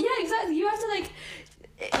 Yeah, exactly. You have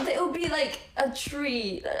to it'll be like a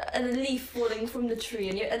tree and a leaf falling from the tree,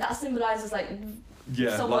 and that symbolizes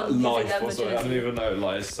someone like life or something. I don't even know.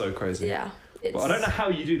 Like it's so crazy. Yeah. But I don't know how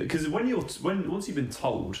you do that because once you've been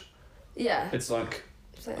told. Yeah. It's like.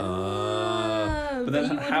 But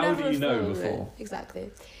then how do you know before?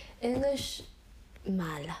 Exactly. English,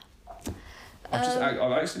 mal.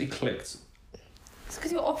 I've actually clicked. It's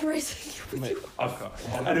because you're operating.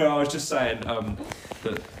 Anyway, I was just saying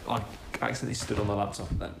that I accidentally stood on the laptop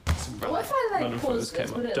and then what if I pause this?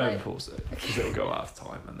 Don't pause it because it'll go out of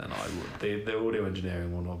time and then I would. The audio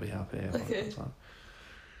engineering will not be happy. Okay.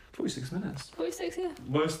 46 minutes. 46, yeah.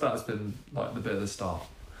 Most of that has been like the bit at the start.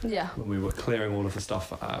 Yeah. When we were clearing all of the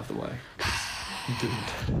stuff out of the way. You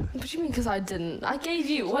didn't. What do you mean? Because I didn't. I gave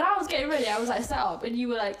you when I was getting ready. I was set up, and you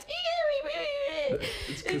were like,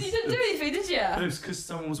 and you didn't do anything, did you? No, it's because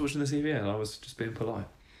someone was watching the TV and I was just being polite.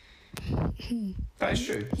 That is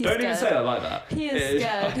true. He's Don't scared. even say that like that. He is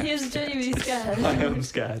scared. He is genuinely scared. I am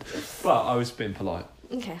scared, but I was being polite.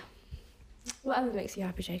 Okay. Whatever makes you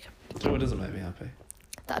happy, Jacob. Do you know what doesn't make me happy?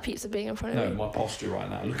 That pizza being in front of me. No, my posture right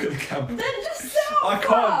now. Look at the camera. Then just sit I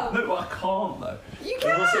can't. No, I can't though. You can.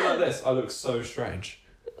 When I sit can. like this, I look so strange.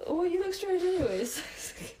 Well, you look strange anyways.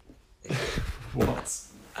 What?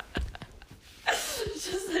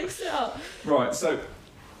 Sit up. Right, so.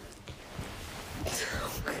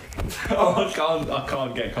 Oh, I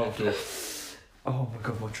can't get comfortable. Oh my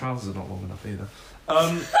god, my trousers are not long enough either.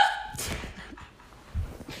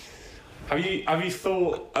 Have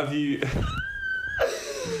you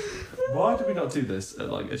Why do we not do this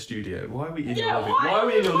at like a studio? Why are we in your living? Why are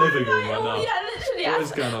we in your living room right now? Yeah, literally. What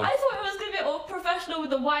is going on? I thought it was gonna be all professional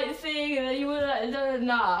with the white thing, and then you were like,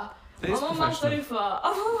 nah. I'm on my sofa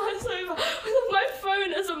with my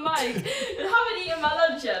phone as a mic. I haven't eaten my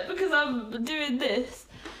lunch yet because I'm doing this.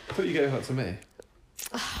 I thought you gave that to me.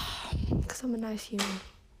 Because I'm a nice human.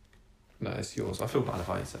 No, it's yours. I feel bad if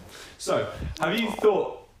I eat it. So, have you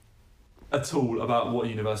thought at all about what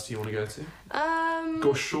university you want to go to?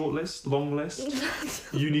 Got a short list, long list,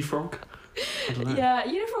 Unifrog? I don't know. Yeah,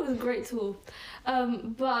 Unifrog is a great tool,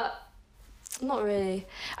 but not really.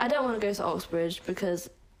 I don't want to go to Oxbridge because.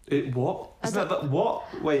 What?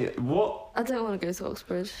 What? Wait, what? I don't want to go to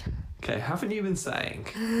Oxbridge. Okay, haven't you been saying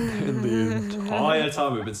the entire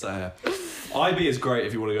time we've been saying it? IB is great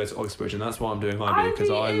if you want to go to Oxbridge, and that's why I'm doing IB, because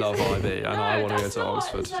I love IB and I want to go to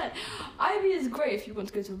Oxford. IB is great if you want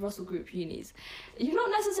to go to Russell Group unis. You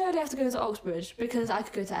don't necessarily have to go to Oxbridge, because I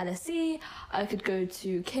could go to LSE, I could go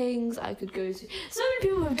to King's, I could go to... So many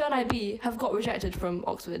people who have done IB have got rejected from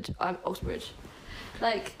Oxbridge.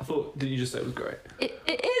 Like, I thought, didn't you just say it was great? It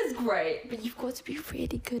is great, but you've got to be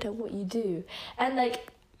really good at what you do. And like,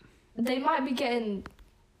 they might be getting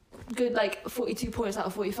good, like 42 points out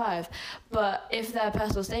of 45, but if their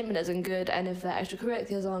personal statement isn't good and if their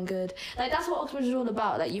extracurriculars aren't good, like that's what Oxford is all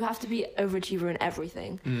about. Like, you have to be overachiever in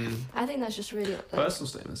everything. I think that's just really like, personal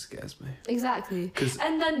statement scares me. Exactly.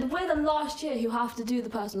 And then we're the last year who have to do the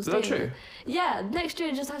personal statement. Is that true? Yeah, next year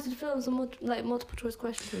you just have to fill in some more, like multiple choice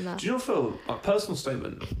questions and that. Do you not feel like personal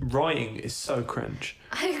statement writing is so cringe?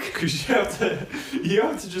 Because you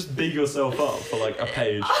have to just big yourself up for like a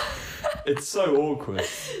page. It's so awkward.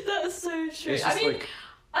 That's so true. It's I just mean, like,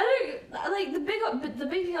 I don't like the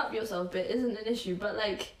bigging up yourself bit isn't an issue, but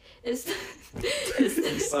like it's you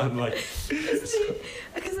sound like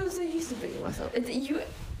because I'm so used to bigging myself.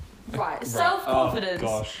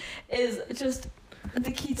 Self-confidence is just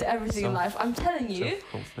the key to everything in life. I'm telling you,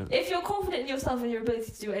 if you're confident in yourself and your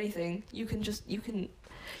ability to do anything, you can just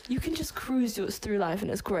cruise through life, and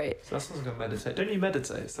it's great. So that sounds like a meditate. Don't you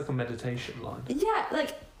meditate? It's like a meditation line. Yeah,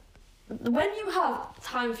 like when you have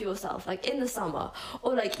time for yourself, like in the summer,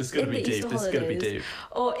 or like in the Easter holidays,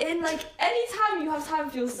 or in like any time you have time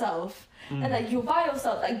for yourself, and like you're by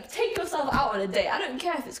yourself, like take yourself out on a date. I don't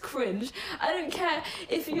care if it's cringe. I don't care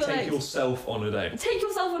if you're take yourself on a date. Take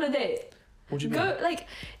yourself on a date. What do you mean? Like,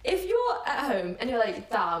 if you're at home and you're like,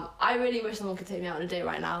 damn, I really wish someone could take me out on a date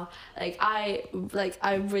right now. I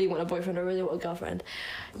really want a boyfriend. I really want a girlfriend.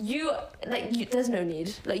 There's no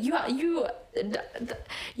need. Like, you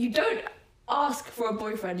don't ask for a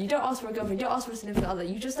boyfriend. You don't ask for a girlfriend. You don't ask for a significant other.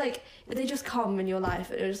 You just like, they just come in your life,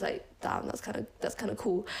 and you're just like, damn, that's kind of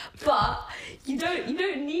cool. But you don't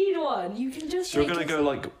need one. You can just. So you're gonna go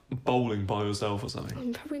like bowling by yourself or something?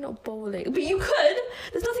 I'm probably not bowling, but you could.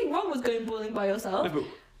 There's nothing wrong with going bowling by yourself.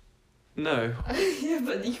 No. Yeah,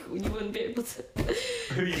 but you wouldn't be able to.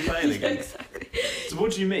 Who are you playing against? Exactly. So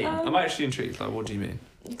what do you mean? I'm actually intrigued. Like, what do you mean?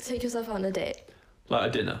 Take yourself out on a date. Like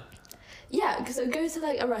a dinner? Yeah, because go to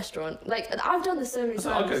like a restaurant. Like, I've done this so many times.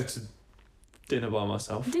 I go to dinner by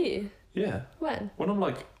myself. Do you? Yeah. When? When I'm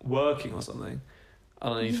like working or something.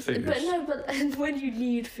 And I need food. But when you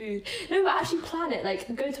need food. No, but actually plan it.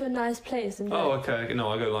 Like, go to a nice place and. Okay. No,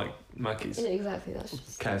 I go like Mackey's. Yeah, exactly. That's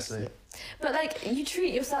just. KFC. But like, you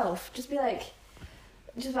treat yourself. Just be like,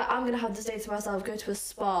 I'm gonna have this day to myself. Go to a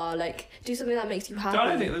spa. Like, do something that makes you happy. I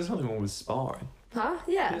don't think there's nothing wrong with sparring. Huh?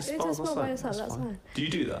 Yeah. Go to a spa by yourself. That's fine. Do you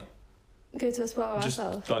do that? Go to a spa by just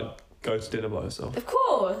myself. Like go to dinner by yourself. Of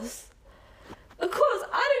course.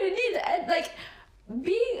 I don't need it. Like,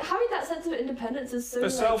 having that sense of independence is so.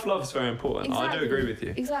 But self-love is very important. Exactly. I do agree with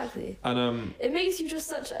you. Exactly. And it makes you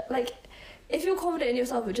just if you're confident in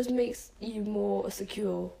yourself, it just makes you more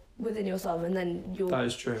secure within yourself, and then that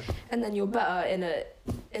is true. And then you're better in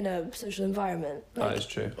a social environment. That is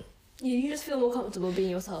true. You just feel more comfortable being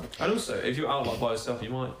yourself. And also, if you're out like by yourself, you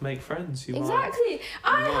might make friends. I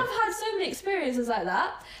have had so many experiences like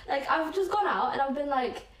that. Like, I've just gone out and I've been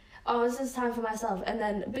like, oh, this is time for myself. And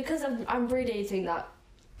then because I'm radiating that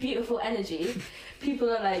beautiful energy, people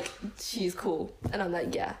are like, she's cool. And I'm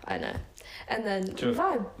like, yeah, I know. And then vibe.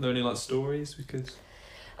 Are there any like stories we could...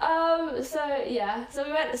 So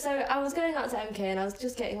I was going out to MK and I was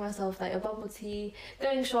just getting myself like a bubble tea,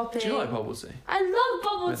 going shopping. Do you like bubble tea? I love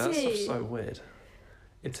bubble tea. That stuff's so weird.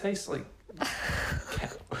 It tastes like... I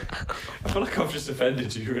feel like I've just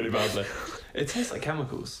offended you really badly. It tastes like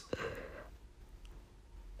chemicals.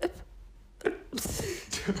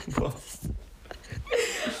 What? What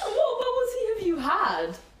bubble tea have you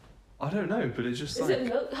had? I don't know, but it's just Is like it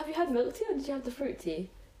milk? Have you had milk tea or did you have the fruit tea?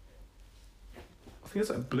 I think it's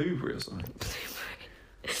like blueberry or something.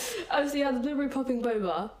 Oh, so you had the blueberry popping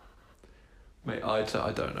boba. Mate, I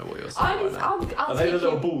don't know what you're saying right now. I'll Are they take the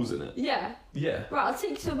little you. balls in it? Yeah. Yeah. Right, I'll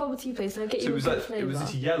take you to a bubble tea place and I'll get So you it was a good like flavour. it was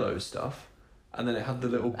this yellow stuff, and then it had the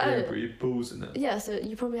little Oh. blueberry balls in it. Yeah, so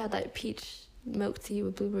you probably had like peach milk tea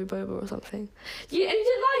with blueberry boba or something. And you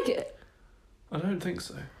didn't like it? I don't think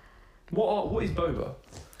so. What is boba?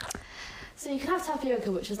 So you can have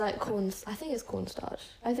tapioca, which is like corn. I think it's cornstarch.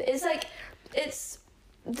 It's like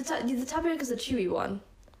the tapioca's the chewy one.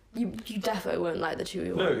 You definitely won't like the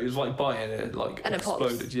chewy No, one. it was like biting it, like And it pops.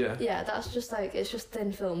 exploded. Yeah. Yeah, that's just like it's just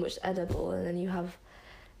thin film which is edible, and then you have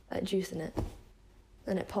like juice in it,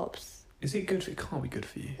 and it pops. Is it good? It can't be good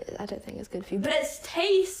for you. I don't think it's good for you, but it's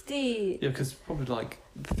tasty. Yeah, because probably like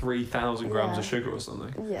 3,000 grams of Yeah. sugar or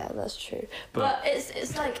something. Yeah, that's true. But- But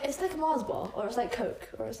it's like a Mars bar, or it's like Coke,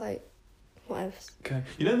 or it's like whatever. Okay.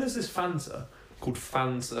 You know, there's this Fanta called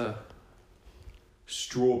Fanta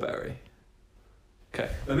Strawberry. Okay.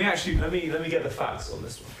 Let me get the facts on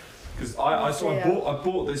this one, because I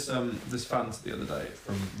bought this this Fanta the other day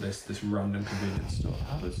from this random convenience store.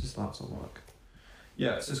 How does this laptop work?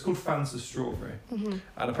 Yeah, so it's called Fanta Strawberry, Mm-hmm.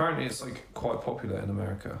 and apparently it's like quite popular in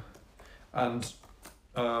America, and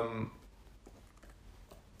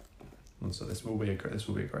so this will be a great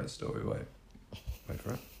story. Wait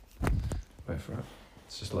for it.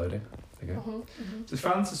 It's just loading. There you go. Mm-hmm. So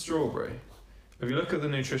Fanta Strawberry, if you look at the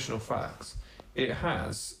nutritional facts, it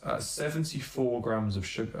has 74 grams of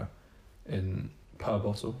sugar per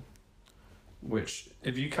bottle, which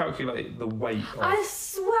if you calculate the weight of... I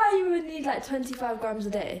swear you would need like 25 grams a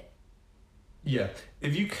day. Yeah,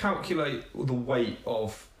 if you calculate the weight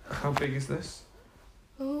of... How big is this?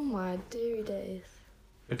 Oh my dearie days.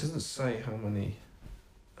 It doesn't say how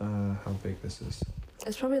big this is.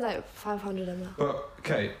 It's probably like 500 ml. But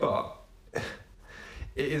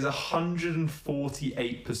it is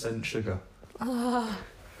 148% sugar.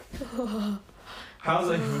 How's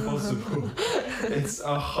that even possible? It's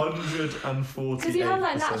 148%. Because you have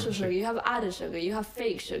like natural sugar, you have added sugar, you have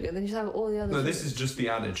fake sugar, then you have all the other. No, this is just the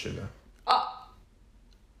added sugar.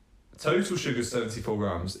 Total sugar is 74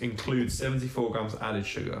 grams, includes 74 grams added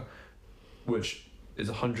sugar, which is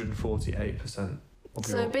 148% of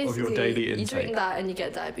So your basically, daily you intake. drink that and you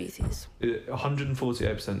get diabetes.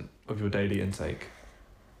 148% of your daily intake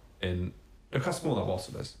in... Look how small that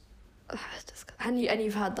bottle is. It's disgusting. And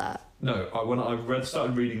you've had that. No, when I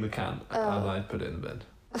started reading the can, and I put it in the bin.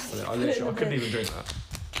 I couldn't even drink that.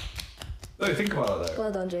 No, think about it though.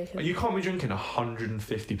 Well done, Jacob. You can't be drinking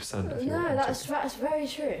 150% of your No, intake. that's very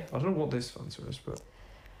true. I don't know what this Fanta is, but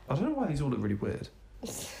I don't know why these all look really weird.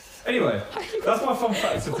 Anyway, that's my fun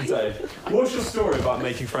facts of today. What's your story about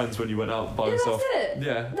making friends when you went out by yourself? That's it.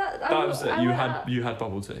 Yeah, that was it. I You had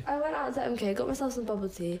bubble tea. I went out to MK, got myself some bubble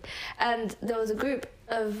tea, and there was a group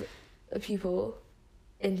of people,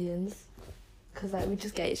 Indians, because like we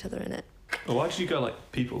just get each other in it. Oh, why did you go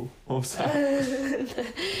like people? What was that?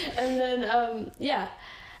 And then yeah,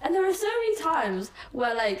 and there are so many times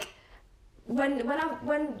where like when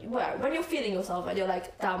you're feeling yourself and you're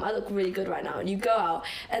like, damn, I look really good right now, and you go out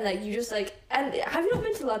and like you just like, and have you not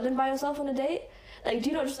been to London by yourself on a date? Like, do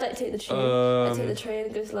you not just like take the tube, like, take the train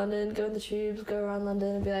and go to London, go in the tubes, go around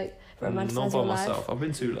London and be like romanticize Not by your life? myself. I've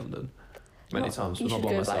been to London many times, but You not should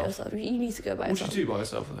by go myself. by yourself. You need to go by What yourself. should you do by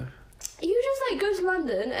yourself though? You just like go to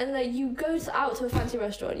London and like you go out to a fancy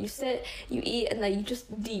restaurant, you sit, you eat, and like you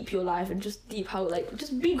just deep your life and just deep how like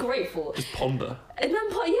just be grateful. Just ponder. And then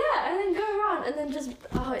and then go around and then just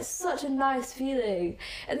it's such a nice feeling.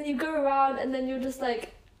 And then you go around and then you're just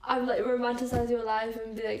like I'm like romanticize your life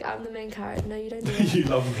and be like I'm the main character. No, you don't do that. You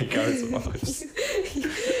love me character vibes.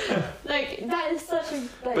 Like that is such a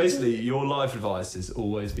like, Basically, your life advice is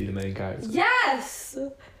always be the main character. Yes.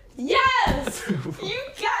 Yes. You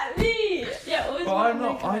get me. Yeah. Always But be I'm the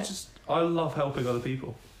main not. character. I love helping other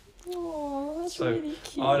people. Oh, that's So, really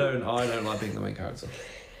cute. I don't like being the main character.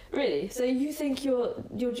 Really? So you think your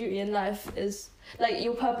duty in life is like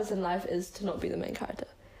your purpose in life is to not be the main character,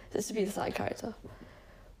 it's to be the side character,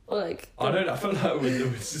 or like? I feel like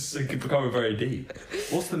it's just becoming very deep.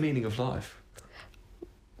 What's the meaning of life?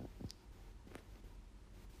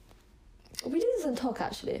 We did this in talk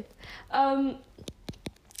actually.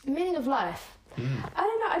 Meaning of life. I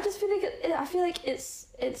don't know. I just feel like it's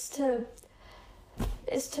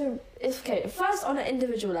okay. First, on an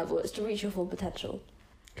individual level, it's to reach your full potential,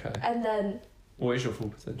 Okay. and then What is your full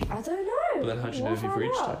potential? I don't know. But then how do you know We'll if you've find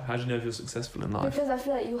reached out. it? How do you know if you're successful in life? Because I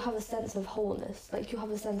feel like you have a sense of wholeness. Like you have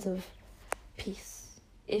a sense of peace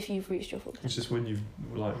if you've reached your full It's just when you've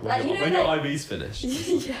Like, you know, when like- your IV's finished.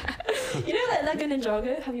 yeah. You know like Lego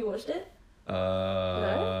Ninjago? Have you watched it? No?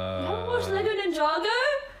 You haven't watched Lego Ninjago?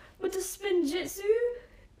 With the spin jitsu?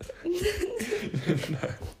 No.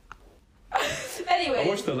 Anyway. I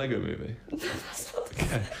watched the Lego movie. That's not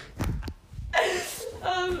Okay.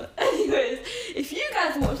 anyways, if you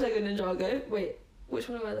guys watch Lego Ninjago, wait, which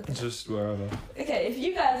one am I looking at? Just wherever. Okay, if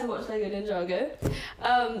you guys watch Lego Ninjago,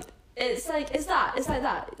 it's like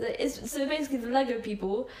that. So basically, the Lego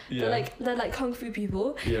people, Yeah. they're like kung fu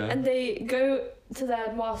people, Yeah. and they go to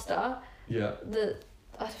their master. Yeah.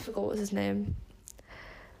 I forgot what was his name.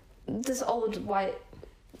 This old white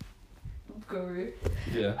guru.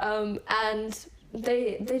 Yeah. And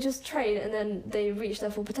they just train and then they reach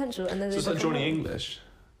their full potential and then they Just like become Johnny one. English.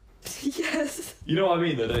 Yes. You know what I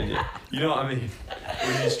mean, though, don't you? You know what I mean?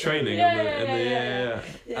 When he's training, Yeah.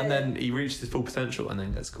 and then he reaches his full potential, and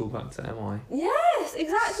then gets called back to MI. Yes,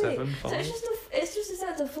 exactly. 7, So 5. it's just a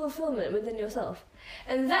sense of fulfillment within yourself,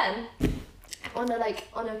 and then on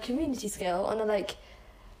a community scale,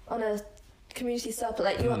 on a community stuff,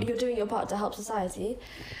 like you're doing your part to help society.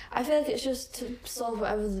 I feel like it's just to solve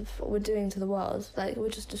whatever we're doing to the world. Like we're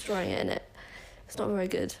just destroying it, and it's not very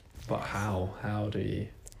good. But how? How do you?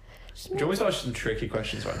 Just Do you want me to ask you some tricky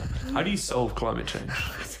questions right now? How do you solve climate change?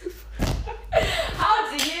 How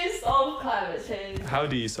do you solve climate change? How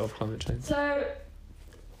do you solve climate change? So,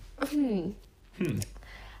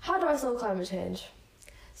 how do I solve climate change?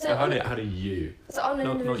 So how do you? So on an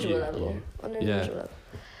Not individual you, level. you. On an Yeah. individual level.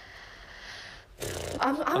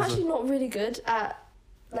 I'm As a- actually not really good at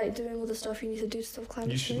like doing all the stuff you need to do to stop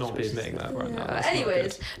climate change. You should not be which is- admitting that right now. Yeah. That's not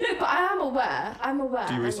Anyways, no, but I am aware. I'm aware.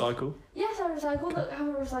 Do you and- recycle? Yes, I recycle. Look, I have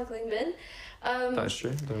a recycling bin. That's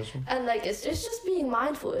true. That is true. And like it's just being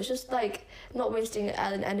mindful. It's just like not wasting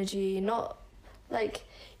energy. Not like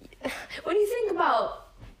when you think about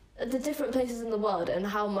the different places in the world and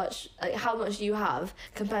how much you have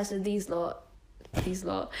compared to these lot,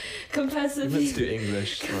 compared to You meant to do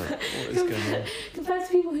English. Like, what is going on? compared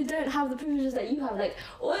to people who don't have the privileges that you have. Like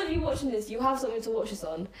all of you watching this, you have something to watch this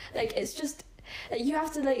on. Like it's just. Like, you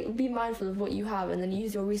have to like be mindful of what you have and then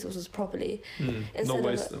use your resources properly. Instead Not of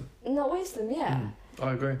waste them. Not waste them, yeah.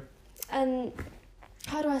 I agree. And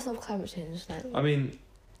how do I solve climate change? Like, I mean,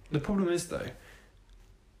 the problem is though,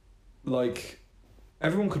 like,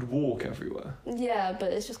 everyone could walk everywhere, yeah,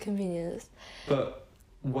 but it's just convenience. but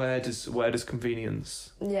where does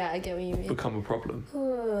convenience Yeah, I get what you mean. become a problem?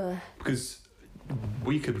 Because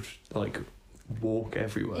we could like walk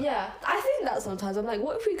everywhere. Yeah, I think that sometimes. I'm like,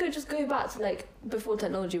 what if we could just go back to like before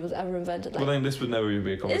technology was ever invented? Like, Well, then this would never even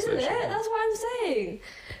be a conversation. isn't it? That's what I'm saying.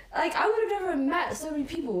 Like, I would have never met so many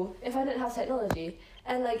people if I didn't have technology.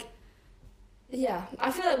 And like, yeah, I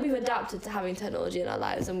feel like we've adapted to having technology in our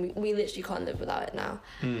lives, and we literally can't live without it now.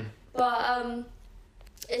 But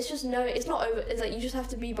it's just it's not over. It's like you just have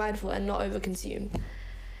to be mindful and not overconsume.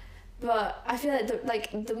 But I feel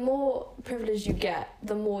like the more privilege you get,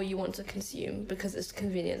 the more you want to consume because it's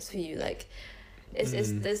convenience for you. Like, it's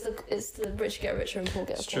the rich get richer and poor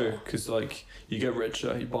get It's poorer. true, because like you get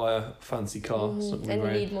richer, you buy a fancy car, it's not And really you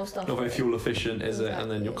very, need more stuff. not very for it. fuel efficient, is it? And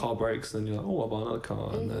then your Exactly. car breaks, and then you're like, oh, I'll buy another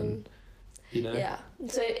car, and then you know. Yeah.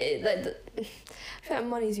 So I feel like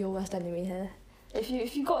money's your worst enemy here.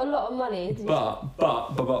 If you got a lot of money. But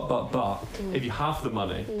if you have the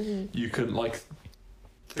money, you can like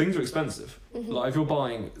things are expensive. Like if you're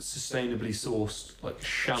buying sustainably sourced like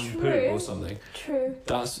shampoo True. or something, True.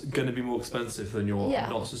 that's going to be more expensive than your Yeah.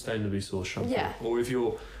 not sustainably sourced shampoo. Yeah. Or if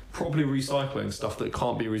you're properly recycling stuff that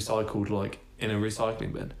can't be recycled like in a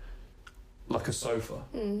recycling bin, like a sofa,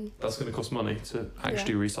 that's going to cost money to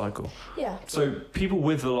actually recycle. Yeah. So people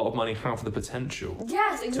with a lot of money have the potential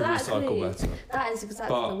Yes, exactly. to recycle better. That is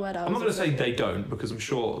exactly But the word I was I'm not going to say looking they don't, because I'm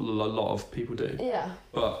sure a lot of people do. for. Yeah.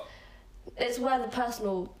 But It's where the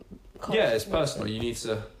personal. cost yeah, it's makes personal. it. You need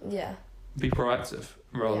to Yeah. be proactive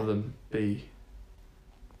rather Yeah. than be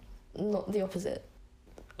Not the opposite.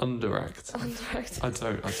 underactive.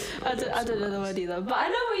 Underactive. I don't I don't know the word either, but I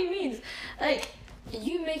know what you mean. Like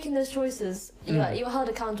you making those choices, you're held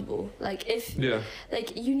accountable. Like if Yeah.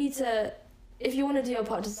 like you need to, if you want to do your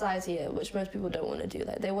part to society, which most people don't want to do,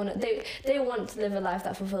 like they want to live a life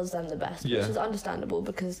that fulfills them the best, Yeah. which is understandable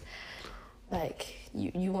because like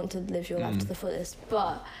you want to live your life to the fullest,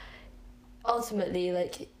 but ultimately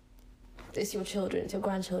like it's your children, it's your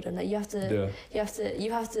grandchildren. Like you have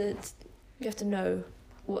to know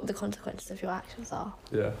what the consequences of your actions are.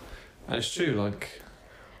 Yeah. And it's true, like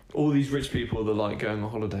all these rich people that like going on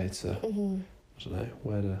holiday to I don't know,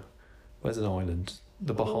 where Where's an island?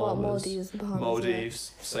 The Bahamas. Maldives, the Bahamas.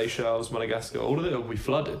 Maldives, Seychelles, Madagascar, all of it will be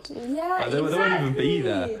flooded. Yeah, They won't even be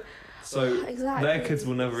there. exactly. So Exactly. their kids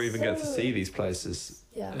will never even get to So- see these places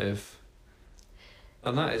Yeah.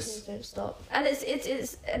 and that Things is don't stop, and it's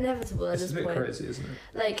inevitable at it's this a bit point. crazy, isn't it?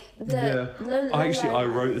 Like the Yeah. I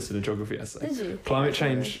wrote this in a geography essay. Did you? Climate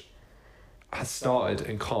change has started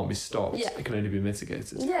and can't be stopped. Yeah. It can only be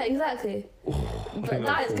mitigated. Yeah, exactly. I But think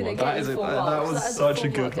that is full gonna one. get That you is a- full that marks. was That is such a full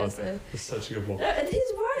good mark one. essay. It's such a good one. No, and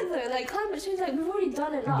he's right though. Like climate change, like we've already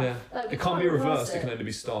done enough. Yeah. Like, we It can't be reverse reversed, it can only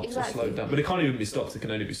be stopped or Exactly. slowed down. But it can't even be stopped, it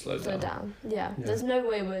can only be slowed Slow down. down. Yeah. Yeah. There's no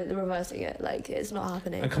way we're reversing it. Like it's not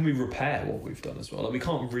happening. And can we repair what we've done as well? Like we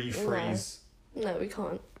can't refreeze No, we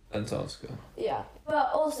can't. Antarctica. Yeah,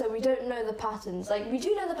 but also we don't know the patterns. Like we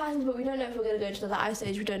do know the patterns, but we don't know if we're gonna go into another ice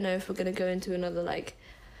age. We don't know if we're gonna go into another like.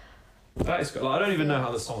 That is good. Like, I don't even know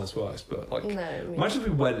how the science works, but like, No. imagine if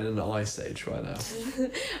we went in an ice age right now.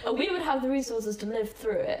 We would have the resources to live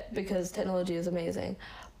through it because technology is amazing.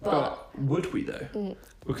 But Would we though? Mm,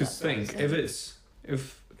 Because that's what I'm think saying.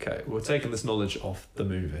 if okay, we're taking this knowledge off the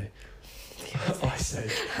movie. Ice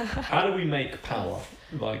age. How do we make power?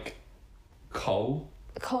 Like coal,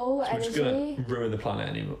 coal which is energy. gonna ruin the planet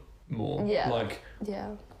anymore. Yeah. Like Yeah.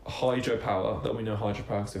 hydropower. That we know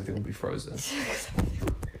hydropower because everything will be frozen.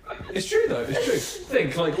 It's true though. It's true.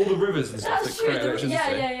 Think like all the rivers and stuff That's that true. create electricity.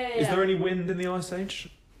 Yeah. Is there any wind in the ice age?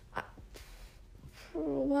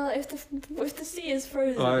 Well, if the sea is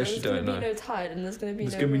frozen, I there's actually going to don't be know. no tide, and there's going to be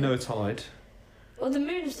There's no. gonna be wind. no tide. Well, the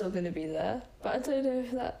moon's still going to be there, but I don't know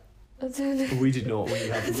if that. I don't know. We did not. We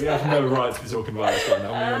have no right to be talking about this right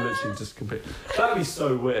now. We are literally just complete. That'd be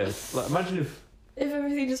so weird. Like imagine if. If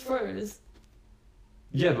everything just froze.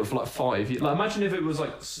 Yeah, but for like 5 years. Like imagine if it was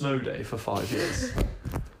like snow day for 5 years.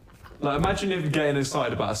 Like imagine if getting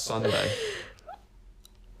excited about a Sunday.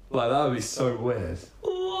 Like that would be so weird.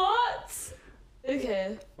 What?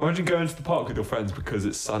 Okay, Imagine going to the park with your friends because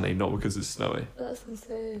it's sunny, not because it's snowy. that's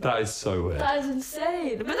insane. That is so weird. That is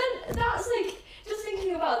insane. But then that's like just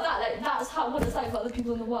thinking about that. Like that's what it's like for other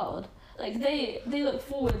people in the world. Like they look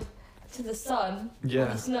forward to the sun or Yeah,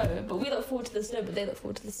 the snow, but we look forward to the snow, but they look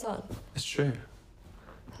forward to the sun. it's true.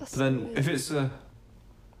 That's But then weird. if it's a.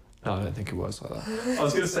 No, I don't think it works like that. I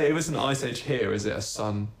was gonna say if it's an ice age here, is it a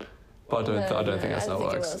sun? But I don't think that's how it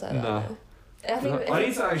works. No. I think I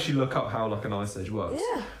need to actually look up how like an ice age works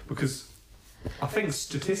yeah. because I think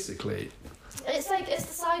statistically It's the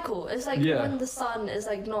cycle. It's like Yeah. when the sun is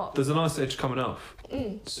like not. there's an ice age coming up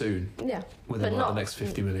Mm, soon yeah, within But like not- the next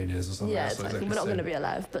 50 million years or something. yeah. That's It's what like exactly we're not soon. gonna be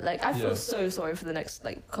alive, but like I feel Yeah. so sorry for the next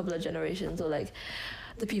like couple of generations or like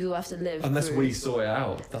the people who have to live. Unless through. we sort it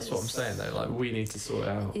out. That's what I'm saying though. Like we need to sort it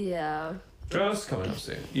out. Yeah. Do you know what's coming up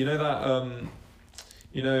soon? You know that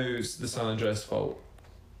you know the San Andreas fault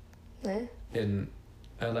No. in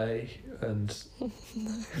LA and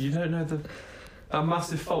you don't know that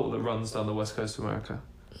massive fault that runs down the west coast of America,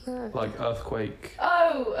 No. like earthquake.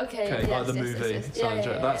 Oh, okay. Okay, yes, like the yes, movie yes, yes. San Yeah, Andreas.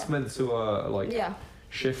 yeah, That's yeah. meant to like Yeah.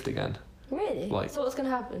 shift again. Really? like- So what's gonna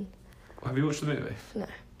happen? Have you watched the movie? No.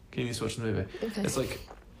 You need to watch the movie. Okay. It's like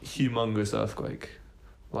humongous earthquake,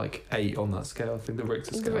 like 8 on that scale. I think the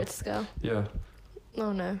Richter The scale. Richter scale. Yeah,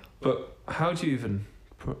 Oh no. but how do you even?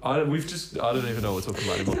 I don't even know what we're talking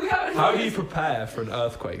about anymore. How do you prepare for an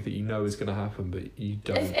earthquake that you know is going to happen, but you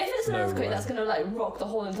don't? If it's an know earthquake, when? that's gonna like rock the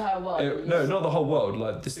whole entire world. No, not the whole world.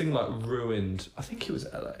 Like this thing, like ruined. I think it was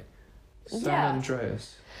LA. San Yeah.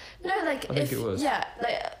 Andreas. No, like I think it was. Yeah,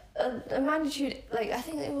 like a magnitude. Like I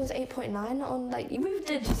think it was 8.9 on like we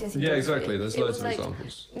did GCSE. Yeah, geography. exactly. There's It loads was, of like,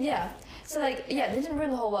 examples. Yeah. So like yeah, they didn't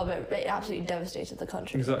ruin the whole world, but it absolutely devastated the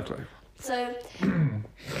country. Exactly. So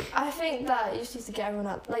I think that you just need to get everyone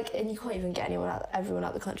out. Like, and you can't even get everyone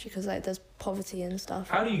out the country because like there's poverty and stuff.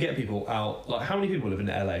 How do you get people out? Like, how many people live in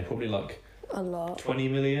LA? Probably like A lot. 20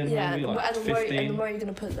 million, Yeah, maybe like and the 15. more you're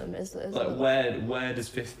gonna put them is Like where does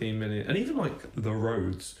 15 million, and even like the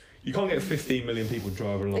roads, you can't get 15 million people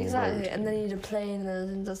driving along exactly, the road. and then you need a plane,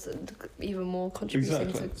 and that's even more contributing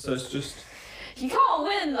Exactly. to. So it's just You can't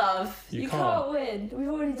win, love. You You can't. can't win. We've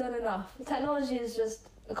already done enough. Technology is just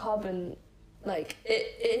a carbon, like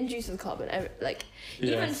it induces carbon. Like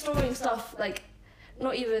yeah. even storing stuff, like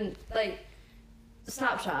not even like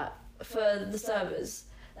Snapchat for the servers.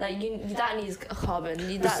 Like that needs a carbon.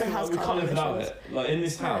 This That thing, has like, we can't carbon live without emissions. it. Like in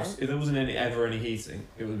this No. house, if there wasn't ever any heating,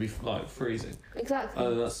 it would be like freezing. Exactly.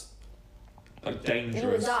 And that's like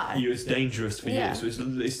dangerous. die. It's dangerous for Yeah. you. So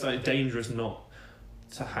it's like dangerous not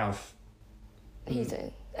to have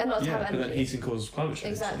Heating. and not to Yeah, have but then energy. heating causes climate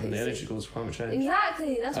change, Exactly, and the so- energy causes climate change.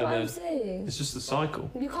 Exactly, that's And what I'm then saying. It's just a cycle.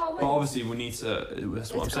 You can't But win. obviously, we need to.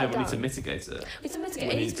 That's what I'm It's saying. cut We need to down. mitigate it. We need to mitigate.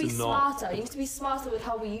 we It needs to need be to not- smarter. You need to be smarter with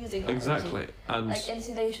how we're using that Exactly, energy. and Like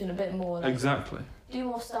insulation a bit more. Like exactly. do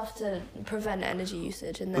more stuff to prevent energy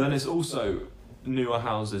usage, and But then, then it's also newer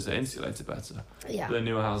houses are insulated better. yeah, The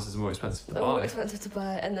newer houses are more expensive to they're more buy. expensive to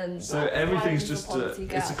buy, and then So that everything's widens just the poverty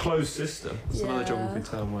it's a gap. closed system. It's another Yeah. geography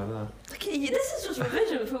term where there. Okay, this is just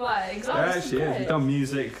revision for my exam. Yeah, This is actually, yeah. great. You've done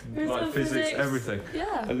music, We've like done physics, physics. everything.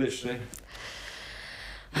 Yeah. Literally.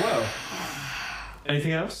 Well,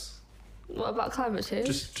 anything else? What about climate change?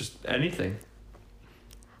 Just anything.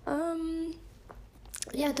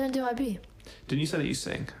 Yeah, don't do IB. Didn't you say that you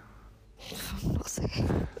sing? I'm not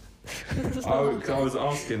saying. I was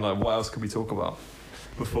asking like what else could we talk about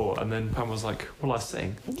before, and then Pam was like, "Well, I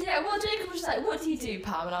sing." Yeah, well, Jacob was just like, "What do you do,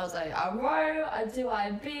 Pam?" And I was like, "I row, I do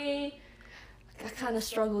IB." I kind of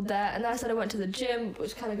struggled there, and then I said I went to the gym,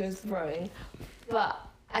 which kind of goes with rowing. But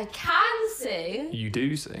I can sing. You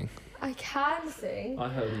do sing. I can sing. I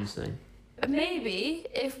heard you sing. Maybe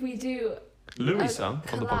if we do Louis a sang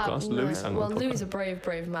on the collab- podcast. no. Louis sang Well, on the podcast. Louis is a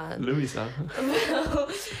brave man. Louis sang. Well,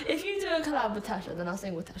 if you do a collab with Tasha, then I'll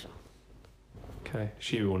sing with Tasha. Okay,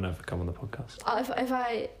 she will never come on the podcast. If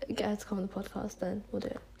I get her to come on the podcast, then we'll do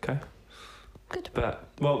it. Okay. Good. But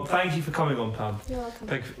well, thank you for coming on, Pam. You're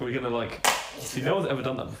welcome. We're gonna like. See, no one's ever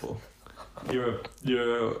done that before. You're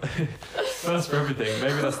first for everything.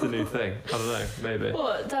 Maybe that's the new thing. I don't know. Maybe.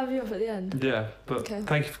 What? Dab you off at the end? Yeah, but Okay.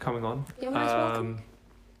 thank you for coming on. You're most welcome.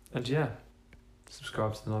 And yeah,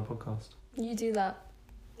 subscribe to the Nine Podcast. You do that.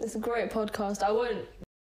 It's a great podcast. I won't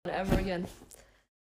ever again.